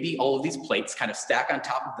lizard. Maybe all of these plates kind of stack on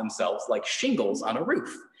top of themselves like shingles on a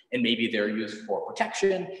roof. And maybe they're used for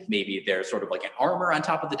protection. Maybe they're sort of like an armor on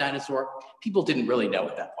top of the dinosaur. People didn't really know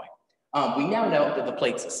at that point. We now know that the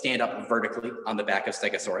plates stand up vertically on the back of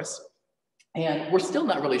Stegosaurus. And we're still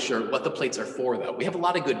not really sure what the plates are for, though. We have a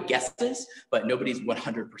lot of good guesses, but nobody's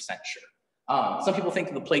 100% sure. Some people think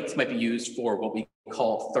that the plates might be used for what we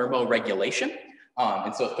call thermoregulation.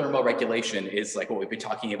 And so thermoregulation is like what we've been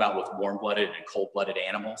talking about with warm-blooded and cold-blooded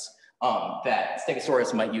animals, that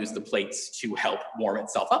Stegosaurus might use the plates to help warm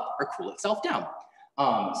itself up or cool itself down.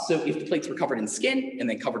 So if the plates were covered in skin and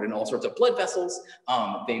then covered in all sorts of blood vessels,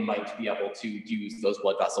 they might be able to use those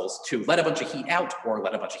blood vessels to let a bunch of heat out or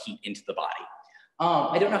let a bunch of heat into the body.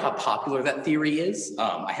 I don't know how popular that theory is.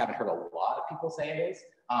 I haven't heard a lot of people say it is,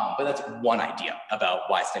 but that's one idea about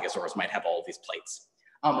why Stegosaurus might have all of these plates.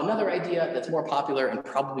 Another idea that's more popular and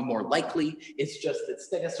probably more likely is just that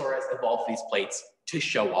Stegosaurus evolved these plates to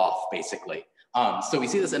show off, basically. So we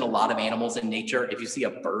see this in a lot of animals in nature. If you see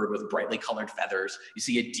a bird with brightly colored feathers, you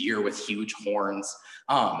see a deer with huge horns,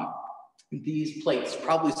 these plates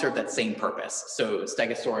probably serve that same purpose. So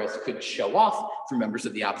Stegosaurus could show off for members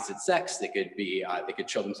of the opposite sex. They could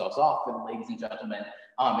show themselves off for the ladies and gentlemen.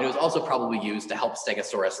 It was also probably used to help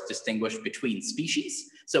Stegosaurus distinguish between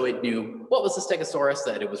species. So it knew what was the Stegosaurus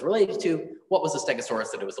that it was related to, what was the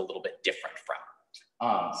Stegosaurus that it was a little bit different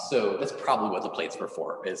from. So that's probably what the plates were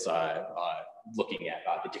for, is looking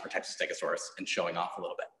at the different types of Stegosaurus and showing off a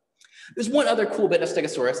little bit. There's one other cool bit of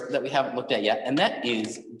Stegosaurus that we haven't looked at yet, and that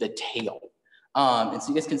is the tail. And so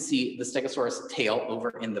you guys can see the Stegosaurus tail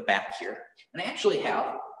over in the back here. And I actually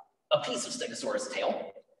have a piece of Stegosaurus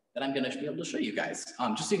tail that I'm gonna be able to show you guys,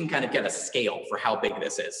 just so you can kind of get a scale for how big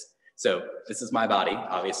this is. So this is my body,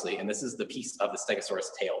 obviously, and this is the piece of the Stegosaurus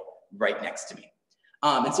tail right next to me.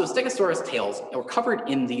 And so Stegosaurus tails were covered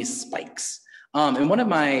in these spikes. And one of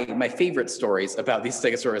my favorite stories about these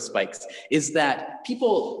Stegosaurus spikes is that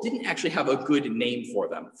people didn't actually have a good name for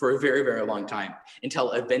them for a very, very long time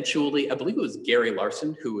until eventually, I believe it was Gary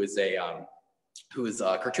Larson, who is a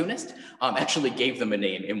cartoonist, actually gave them a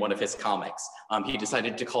name in one of his comics. He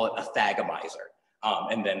decided to call it a thagomizer.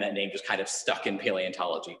 And then that name just kind of stuck in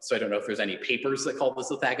paleontology. So I don't know if there's any papers that call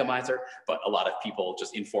this a thagomizer, but a lot of people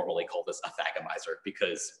just informally call this a thagomizer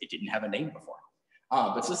because it didn't have a name before.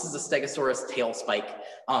 But so this is a Stegosaurus tail spike.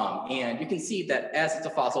 And you can see that as it's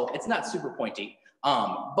a fossil, it's not super pointy.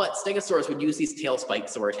 But Stegosaurus would use these tail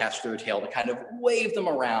spikes that were attached to their tail to kind of wave them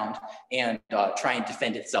around and try and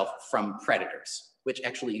defend itself from predators, which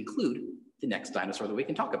actually include the next dinosaur that we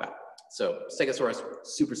can talk about. So Stegosaurus,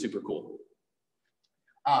 super, super cool.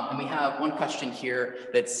 And we have one question here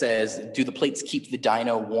that says, do the plates keep the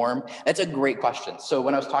dino warm? That's a great question. So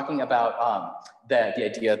when I was talking about the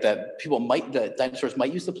idea that the dinosaurs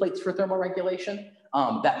might use the plates for thermal regulation,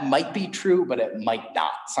 that might be true, but it might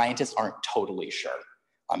not. Scientists aren't totally sure.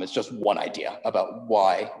 It's just one idea about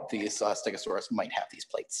why these Stegosaurus might have these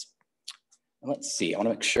plates. Let's see, I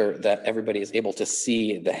wanna make sure that everybody is able to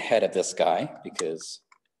see the head of this guy because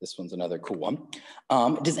this one's another cool one.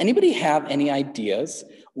 Does anybody have any ideas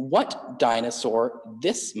what dinosaur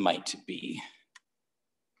this might be?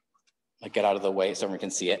 Like get out of the way so everyone can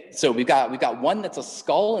see it. So we've got one that's a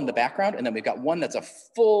skull in the background, and then we've got one that's a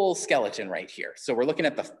full skeleton right here. So we're looking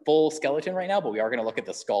at the full skeleton right now, but we are gonna look at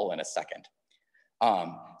the skull in a second.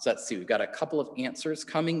 So let's see, we've got a couple of answers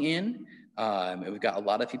coming in. And we've got a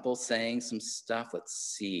lot of people saying some stuff.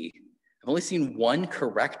 Let's see. I've only seen one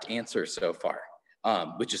correct answer so far.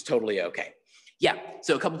 Which is totally okay. Yeah,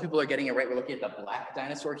 so a couple people are getting it right. We're looking at the black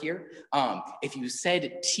dinosaur here. If you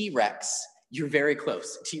said T-Rex, you're very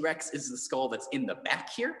close. T-Rex is the skull that's in the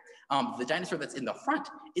back here. The dinosaur that's in the front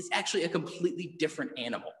is actually a completely different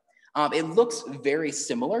animal. It looks very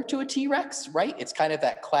similar to a T-Rex, right? It's kind of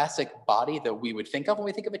that classic body that we would think of when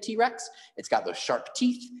we think of a T-Rex. It's got those sharp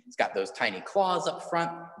teeth, it's got those tiny claws up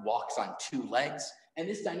front, walks on two legs, and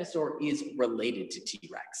this dinosaur is related to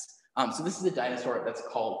T-Rex. So this is a dinosaur that's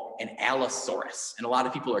called an Allosaurus, and a lot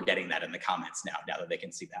of people are getting that in the comments now that they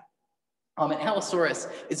can see that. An Allosaurus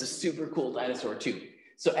is a super cool dinosaur too.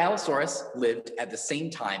 So Allosaurus lived at the same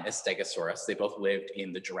time as Stegosaurus. They both lived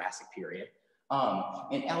in the Jurassic period.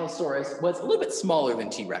 And Allosaurus was a little bit smaller than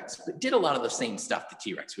T-Rex, but did a lot of the same stuff that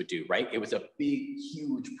T-Rex would do, right? It was a big,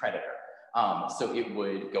 huge predator. So it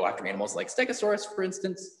would go after animals like Stegosaurus, for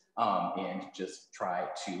instance, and just try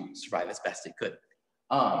to survive as best it could.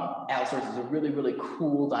 Allosaurus is a really, really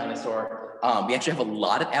cool dinosaur. We actually have a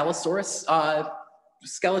lot of Allosaurus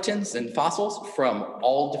skeletons and fossils from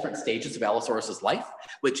all different stages of Allosaurus's life,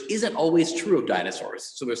 which isn't always true of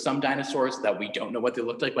dinosaurs. So there's some dinosaurs that we don't know what they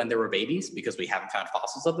looked like when they were babies because we haven't found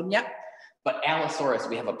fossils of them yet. But Allosaurus,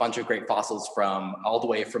 we have a bunch of great fossils from all the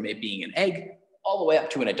way from it being an egg all the way up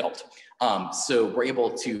to an adult. So we're able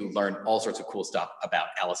to learn all sorts of cool stuff about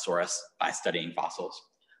Allosaurus by studying fossils.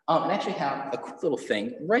 And I actually have a quick little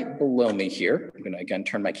thing right below me here. I'm gonna again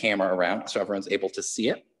turn my camera around so everyone's able to see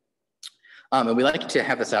it. And we like to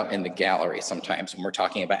have this out in the gallery sometimes when we're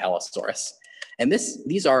talking about Allosaurus. And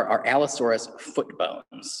these are our Allosaurus foot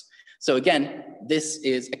bones. So again, this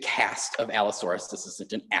is a cast of Allosaurus. This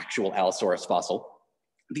isn't an actual Allosaurus fossil.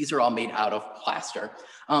 These are all made out of plaster.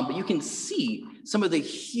 But you can see some of the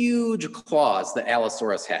huge claws that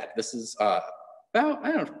Allosaurus had. This is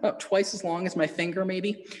about twice as long as my finger,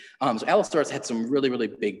 maybe. So Allosaurus had some really, really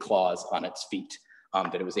big claws on its feet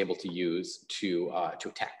that it was able to use to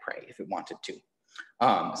attack prey if it wanted to.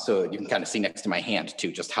 So you can kind of see next to my hand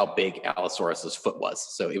too, just how big Allosaurus's foot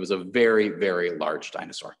was. So it was a very, very large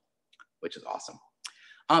dinosaur, which is awesome.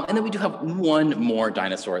 And then we do have one more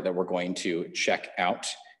dinosaur that we're going to check out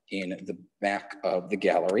in the back of the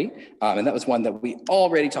gallery. And that was one that we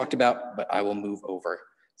already talked about, but I will move over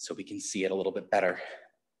so we can see it a little bit better.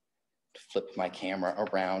 Flip my camera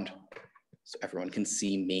around so everyone can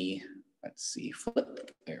see me. Let's see,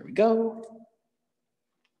 flip, there we go.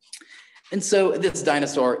 And so this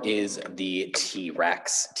dinosaur is the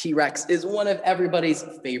T-Rex. T-Rex is one of everybody's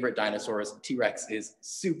favorite dinosaurs. T-Rex is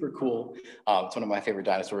super cool. It's one of my favorite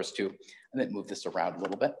dinosaurs too. And then move this around a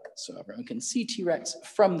little bit so everyone can see T-Rex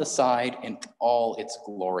from the side in all its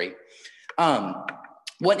glory.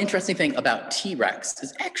 One interesting thing about T-Rex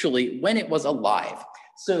is actually when it was alive.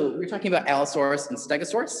 So we're talking about Allosaurus and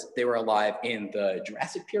Stegosaurus. They were alive in the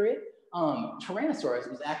Jurassic period. Tyrannosaurus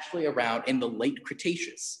was actually around in the late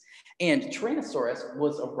Cretaceous. And Tyrannosaurus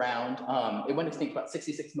was around, it went extinct about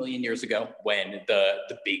 66 million years ago when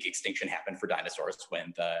the big extinction happened for dinosaurs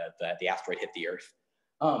when the asteroid hit the Earth.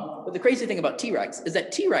 But the crazy thing about T-Rex is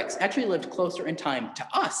that T-Rex actually lived closer in time to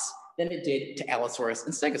us than it did to Allosaurus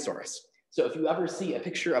and Stegosaurus. So if you ever see a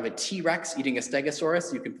picture of a T-Rex eating a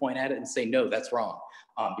Stegosaurus, you can point at it and say, no, that's wrong,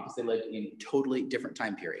 because they lived in totally different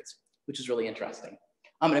time periods, which is really interesting.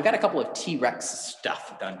 And I've got a couple of T-Rex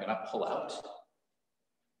stuff that I'm gonna pull out.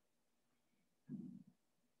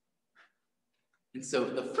 And so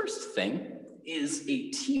the first thing is a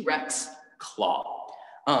T-Rex claw.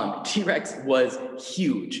 T-Rex was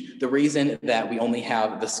huge. The reason that we only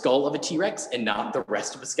have the skull of a T-Rex and not the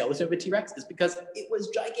rest of the skeleton of a T-Rex is because it was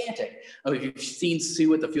gigantic. If you've seen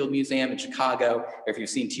Sue at the Field Museum in Chicago, or if you've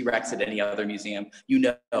seen T-Rex at any other museum, you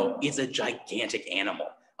know it's a gigantic animal.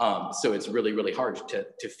 So it's really, really hard to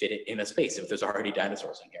fit it in a space if there's already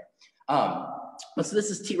dinosaurs in here. So this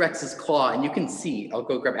is T-Rex's claw, and you can see, I'll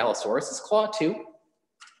go grab Allosaurus's claw too.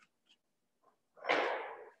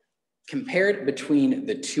 Compared between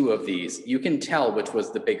the two of these, you can tell which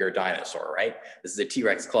was the bigger dinosaur, right? This is a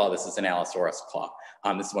T-Rex claw, this is an Allosaurus claw.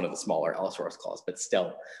 This is one of the smaller Allosaurus claws, but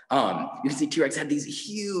still. You can see T-Rex had these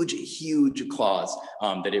huge, huge claws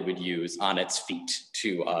that it would use on its feet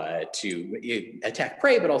to attack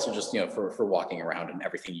prey, but also just for walking around and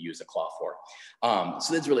everything you use a claw for.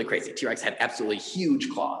 So that's really crazy. T-Rex had absolutely huge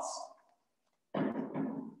claws.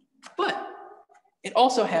 But it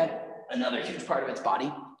also had another huge part of its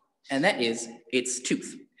body, and that is its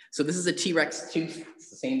tooth. So this is a T-Rex tooth. It's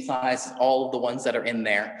the same size as all of the ones that are in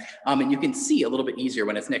there. And you can see a little bit easier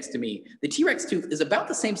when it's next to me. The T-Rex tooth is about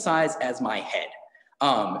the same size as my head.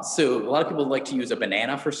 So a lot of people like to use a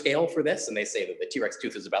banana for scale for this, and they say that the T-Rex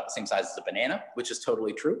tooth is about the same size as a banana, which is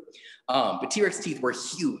totally true. But T-Rex teeth were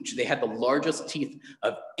huge. They had the largest teeth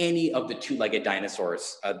of any of the two-legged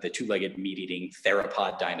dinosaurs, the two-legged meat-eating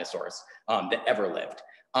theropod dinosaurs that ever lived.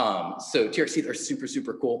 So T-Rex teeth are super,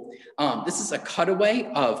 super cool. This is a cutaway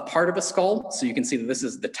of part of a skull. So you can see that this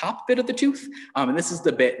is the top bit of the tooth. And this is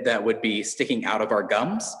the bit that would be sticking out of our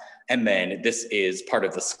gums. And then this is part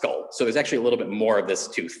of the skull. So there's actually a little bit more of this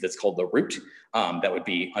tooth that's called the root that would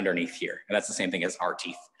be underneath here. And that's the same thing as our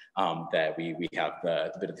teeth, that we have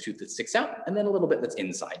the bit of the tooth that sticks out and then a little bit that's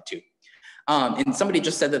inside too. And somebody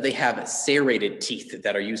just said that they have serrated teeth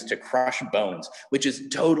that are used to crush bones, which is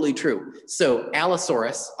totally true. So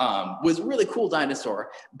Allosaurus was a really cool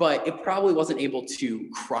dinosaur, but it probably wasn't able to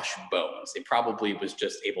crush bones. It probably was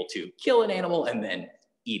just able to kill an animal and then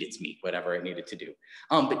eat its meat, whatever it needed to do.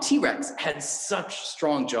 But T-Rex had such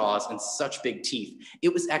strong jaws and such big teeth,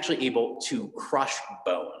 it was actually able to crush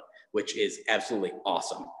bone, which is absolutely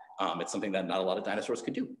awesome. It's something that not a lot of dinosaurs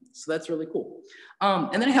could do. So that's really cool.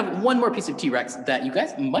 And then I have one more piece of T-Rex that you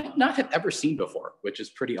guys might not have ever seen before, which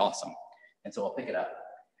is pretty awesome. And so I'll pick it up.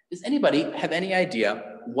 Does anybody have any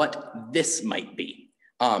idea what this might be?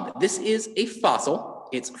 This is a fossil.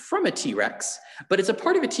 It's from a T-Rex, but it's a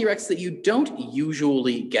part of a T-Rex that you don't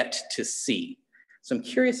usually get to see. So I'm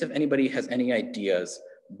curious if anybody has any ideas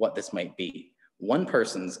what this might be. One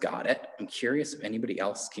person's got it. I'm curious if anybody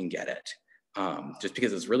else can get it. Just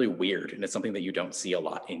because it's really weird and it's something that you don't see a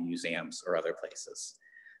lot in museums or other places.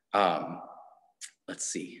 Let's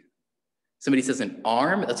see. Somebody says an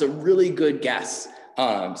arm. That's a really good guess.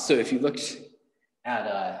 So if you looked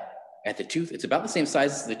at the tooth, it's about the same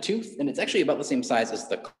size as the tooth, and it's actually about the same size as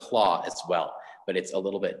the claw as well, but it's a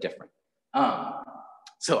little bit different.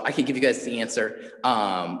 So I can give you guys the answer.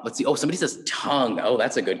 Let's see. Oh, somebody says tongue. Oh,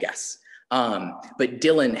 that's a good guess. But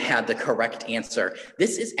Dylan had the correct answer.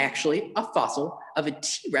 This is actually a fossil of a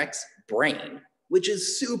T-Rex brain, which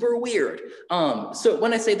is super weird. So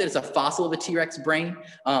when I say that it's a fossil of a T-Rex brain,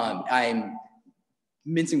 I'm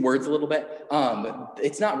mincing words a little bit.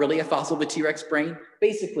 It's not really a fossil of a T-Rex brain.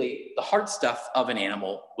 Basically, the hard stuff of an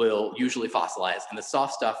animal will usually fossilize and the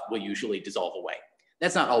soft stuff will usually dissolve away.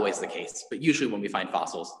 That's not always the case, but usually when we find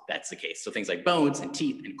fossils, that's the case. So things like bones and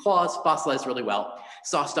teeth and claws fossilize really well.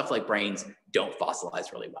 Soft stuff like brains don't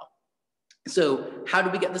fossilize really well. So how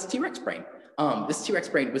did we get this T-Rex brain? This T-Rex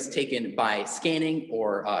brain was taken by scanning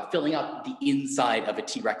or filling up the inside of a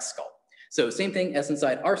T-Rex skull. So same thing as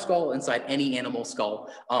inside our skull, inside any animal skull,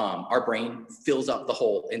 our brain fills up the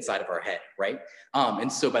hole inside of our head, right?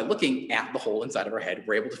 And so by looking at the hole inside of our head,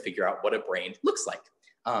 we're able to figure out what a brain looks like.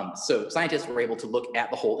 So scientists were able to look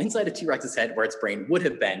at the hole inside of T-Rex's head where its brain would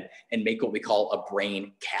have been and make what we call a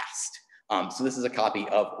brain cast. So this is a copy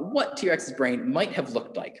of what T-Rex's brain might have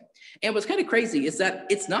looked like. And what's kind of crazy is that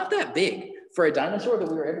it's not that big. For a dinosaur that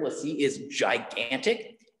we were able to see is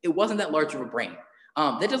gigantic. It wasn't that large of a brain.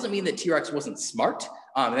 That doesn't mean that T-Rex wasn't smart.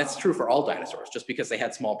 And that's true for all dinosaurs. Just because they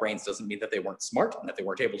had small brains doesn't mean that they weren't smart and that they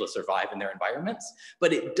weren't able to survive in their environments,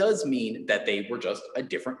 but it does mean that they were just a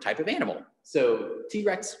different type of animal. So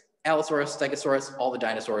T-Rex, Allosaurus, Stegosaurus, all the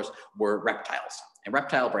dinosaurs were reptiles, and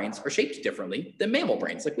reptile brains are shaped differently than mammal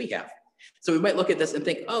brains like we have. So we might look at this and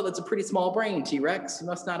think, oh, that's a pretty small brain, T-Rex. You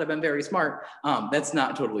must not have been very smart. That's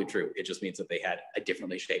not totally true. It just means that they had a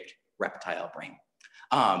differently shaped reptile brain.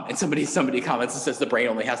 And somebody comments and says the brain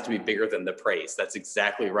only has to be bigger than the prey. That's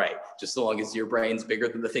exactly right. Just so long as your brain's bigger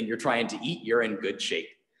than the thing you're trying to eat, you're in good shape.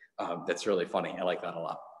 That's really funny. I like that a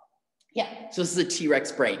lot. Yeah, so this is a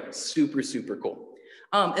T-Rex brain. Super, super cool.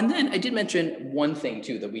 And then I did mention one thing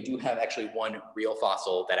too, that we do have actually one real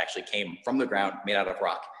fossil that actually came from the ground, made out of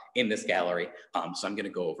rock, in this gallery. So I'm gonna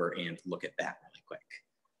go over and look at that really quick.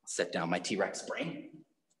 I'll set down my T-Rex brain.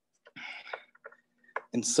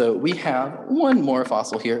 And so we have one more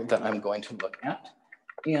fossil here that I'm going to look at.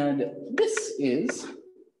 And this is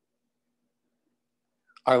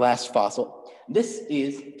our last fossil. This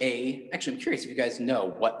is actually, I'm curious if you guys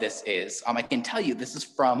know what this is. I can tell you this is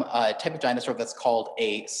from a type of dinosaur that's called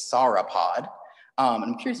a sauropod.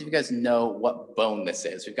 I'm curious if you guys know what bone this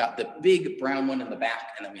is. We've got the big brown one in the back,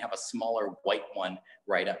 and then we have a smaller white one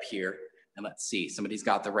right up here. And let's see, somebody's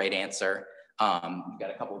got the right answer. We've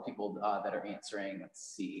got a couple of people that are answering. Let's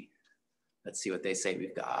see what they say.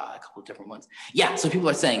 We've got a couple of different ones. Yeah, so people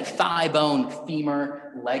are saying thigh bone,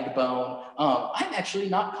 femur, leg bone. I'm actually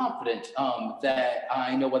not confident that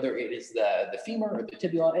I know whether it is the femur or the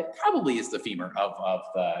tibia. It probably is the femur of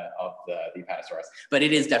the Apatosaurus, but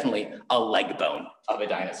it is definitely a leg bone of a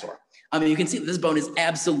dinosaur. You can see that this bone is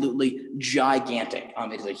absolutely gigantic.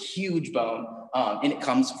 It is a huge bone, and it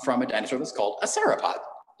comes from a dinosaur that's called a sauropod.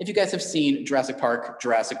 If you guys have seen Jurassic Park,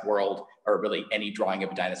 Jurassic World, or really any drawing of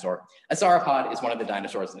a dinosaur, a sauropod is one of the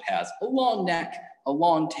dinosaurs that has a long neck, a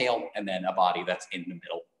long tail, and then a body that's in the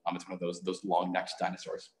middle. It's one of those long-necked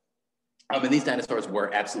dinosaurs. And these dinosaurs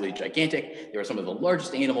were absolutely gigantic. They were some of the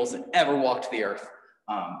largest animals that ever walked the earth.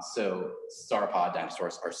 So sauropod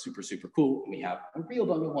dinosaurs are super, super cool. And we have a real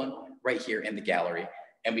bony one right here in the gallery.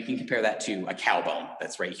 And we can compare that to a cow bone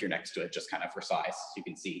that's right here next to it, just kind of for size. So you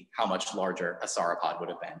can see how much larger a sauropod would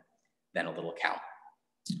have been than a little cow.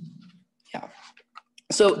 Yeah.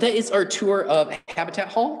 So that is our tour of Habitat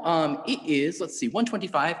Hall. It is, let's see,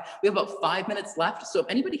 1:25. We have about 5 minutes left. So if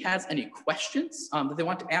anybody has any questions that they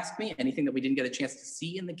want to ask me, anything that we didn't get a chance to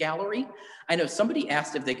see in the gallery. I know somebody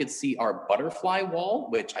asked if they could see our butterfly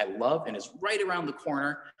wall, which I love and is right around the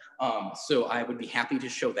corner. So I would be happy to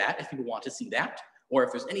show that if people want to see that. Or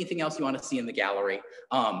if there's anything else you want to see in the gallery.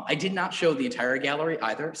 I did not show the entire gallery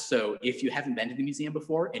either. So if you haven't been to the museum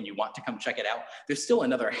before and you want to come check it out, there's still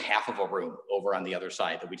another half of a room over on the other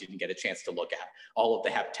side that we didn't get a chance to look at. All of the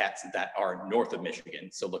habitats that are north of Michigan.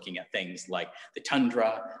 So looking at things like the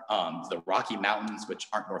tundra, the Rocky Mountains, which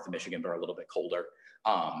aren't north of Michigan, but are a little bit colder,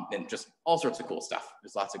 and just all sorts of cool stuff.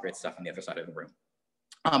 There's lots of great stuff on the other side of the room.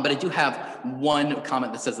 But I do have one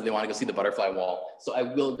comment that says that they want to go see the butterfly wall. So I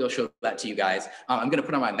will go show that to you guys. I'm going to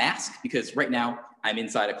put on my mask because right now I'm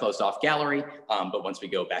inside a closed off gallery. But once we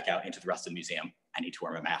go back out into the rest of the museum, I need to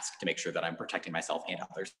wear my mask to make sure that I'm protecting myself and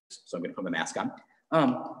others. So I'm going to put my mask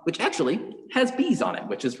on, which actually has bees on it,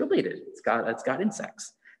 which is related. It's got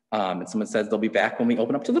insects. And someone says they'll be back when we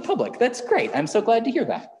open up to the public. That's great. I'm so glad to hear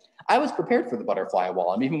that. I was prepared for the butterfly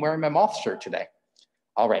wall. I'm even wearing my moth shirt today.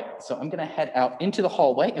 All right, so I'm gonna head out into the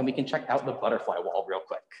hallway and we can check out the butterfly wall real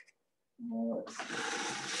quick.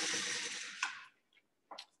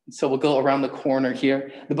 So we'll go around the corner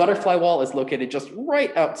here. The butterfly wall is located just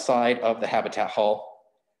right outside of the Habitat Hall,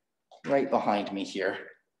 right behind me here.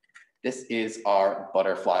 This is our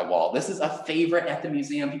butterfly wall. This is a favorite at the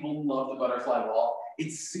museum. People love the butterfly wall.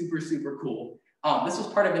 It's super, super cool. This was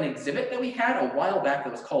part of an exhibit that we had a while back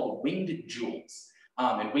that was called Winged Jewels.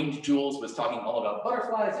 And Winged Jewels was talking all about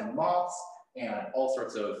butterflies and moths and all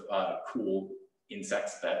sorts of cool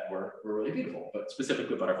insects that were really beautiful, but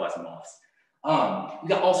specifically butterflies and moths. We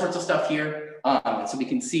got all sorts of stuff here. So we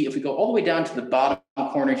can see if we go all the way down to the bottom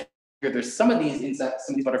corner here, there's some of these insects,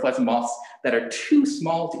 some of these butterflies and moths that are too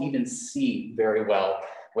small to even see very well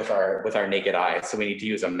with our naked eye. So we need to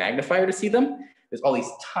use a magnifier to see them. There's all these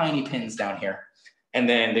tiny pins down here. And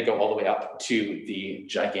then they go all the way up to the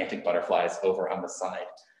gigantic butterflies over on the side.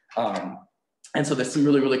 And so there's some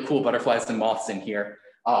really, really cool butterflies and moths in here.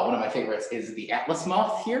 One of my favorites is the Atlas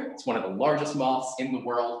moth here. It's one of the largest moths in the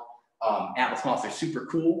world. Atlas moths are super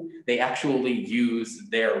cool. They actually use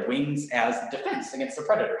their wings as defense against the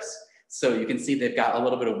predators. So you can see they've got a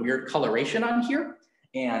little bit of weird coloration on here.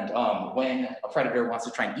 And when a predator wants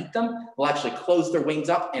to try and eat them, they'll actually close their wings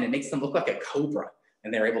up and it makes them look like a cobra.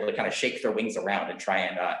 and they're able to kind of shake their wings around and try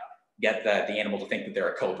and get the animal to think that they're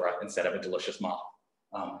a cobra instead of a delicious moth,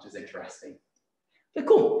 which is interesting. But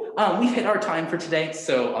cool, we've hit our time for today,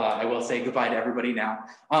 so I will say goodbye to everybody now.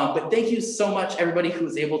 But thank you so much, everybody who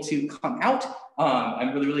was able to come out.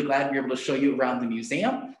 I'm really, really glad we were able to show you around the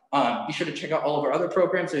museum. Be sure to check out all of our other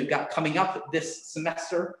programs that we've got coming up this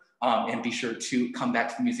semester, and be sure to come back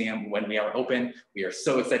to the museum when we are open. We are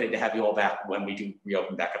so excited to have you all back when we do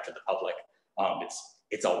reopen back up to the public.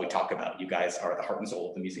 It's all we talk about. You guys are the heart and soul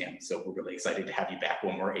of the museum, so we're really excited to have you back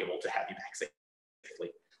when we're able to have you back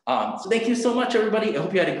safely. So thank you so much, everybody. I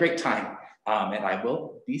hope you had a great time, and I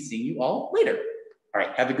will be seeing you all later. All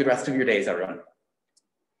right, have a good rest of your days, everyone.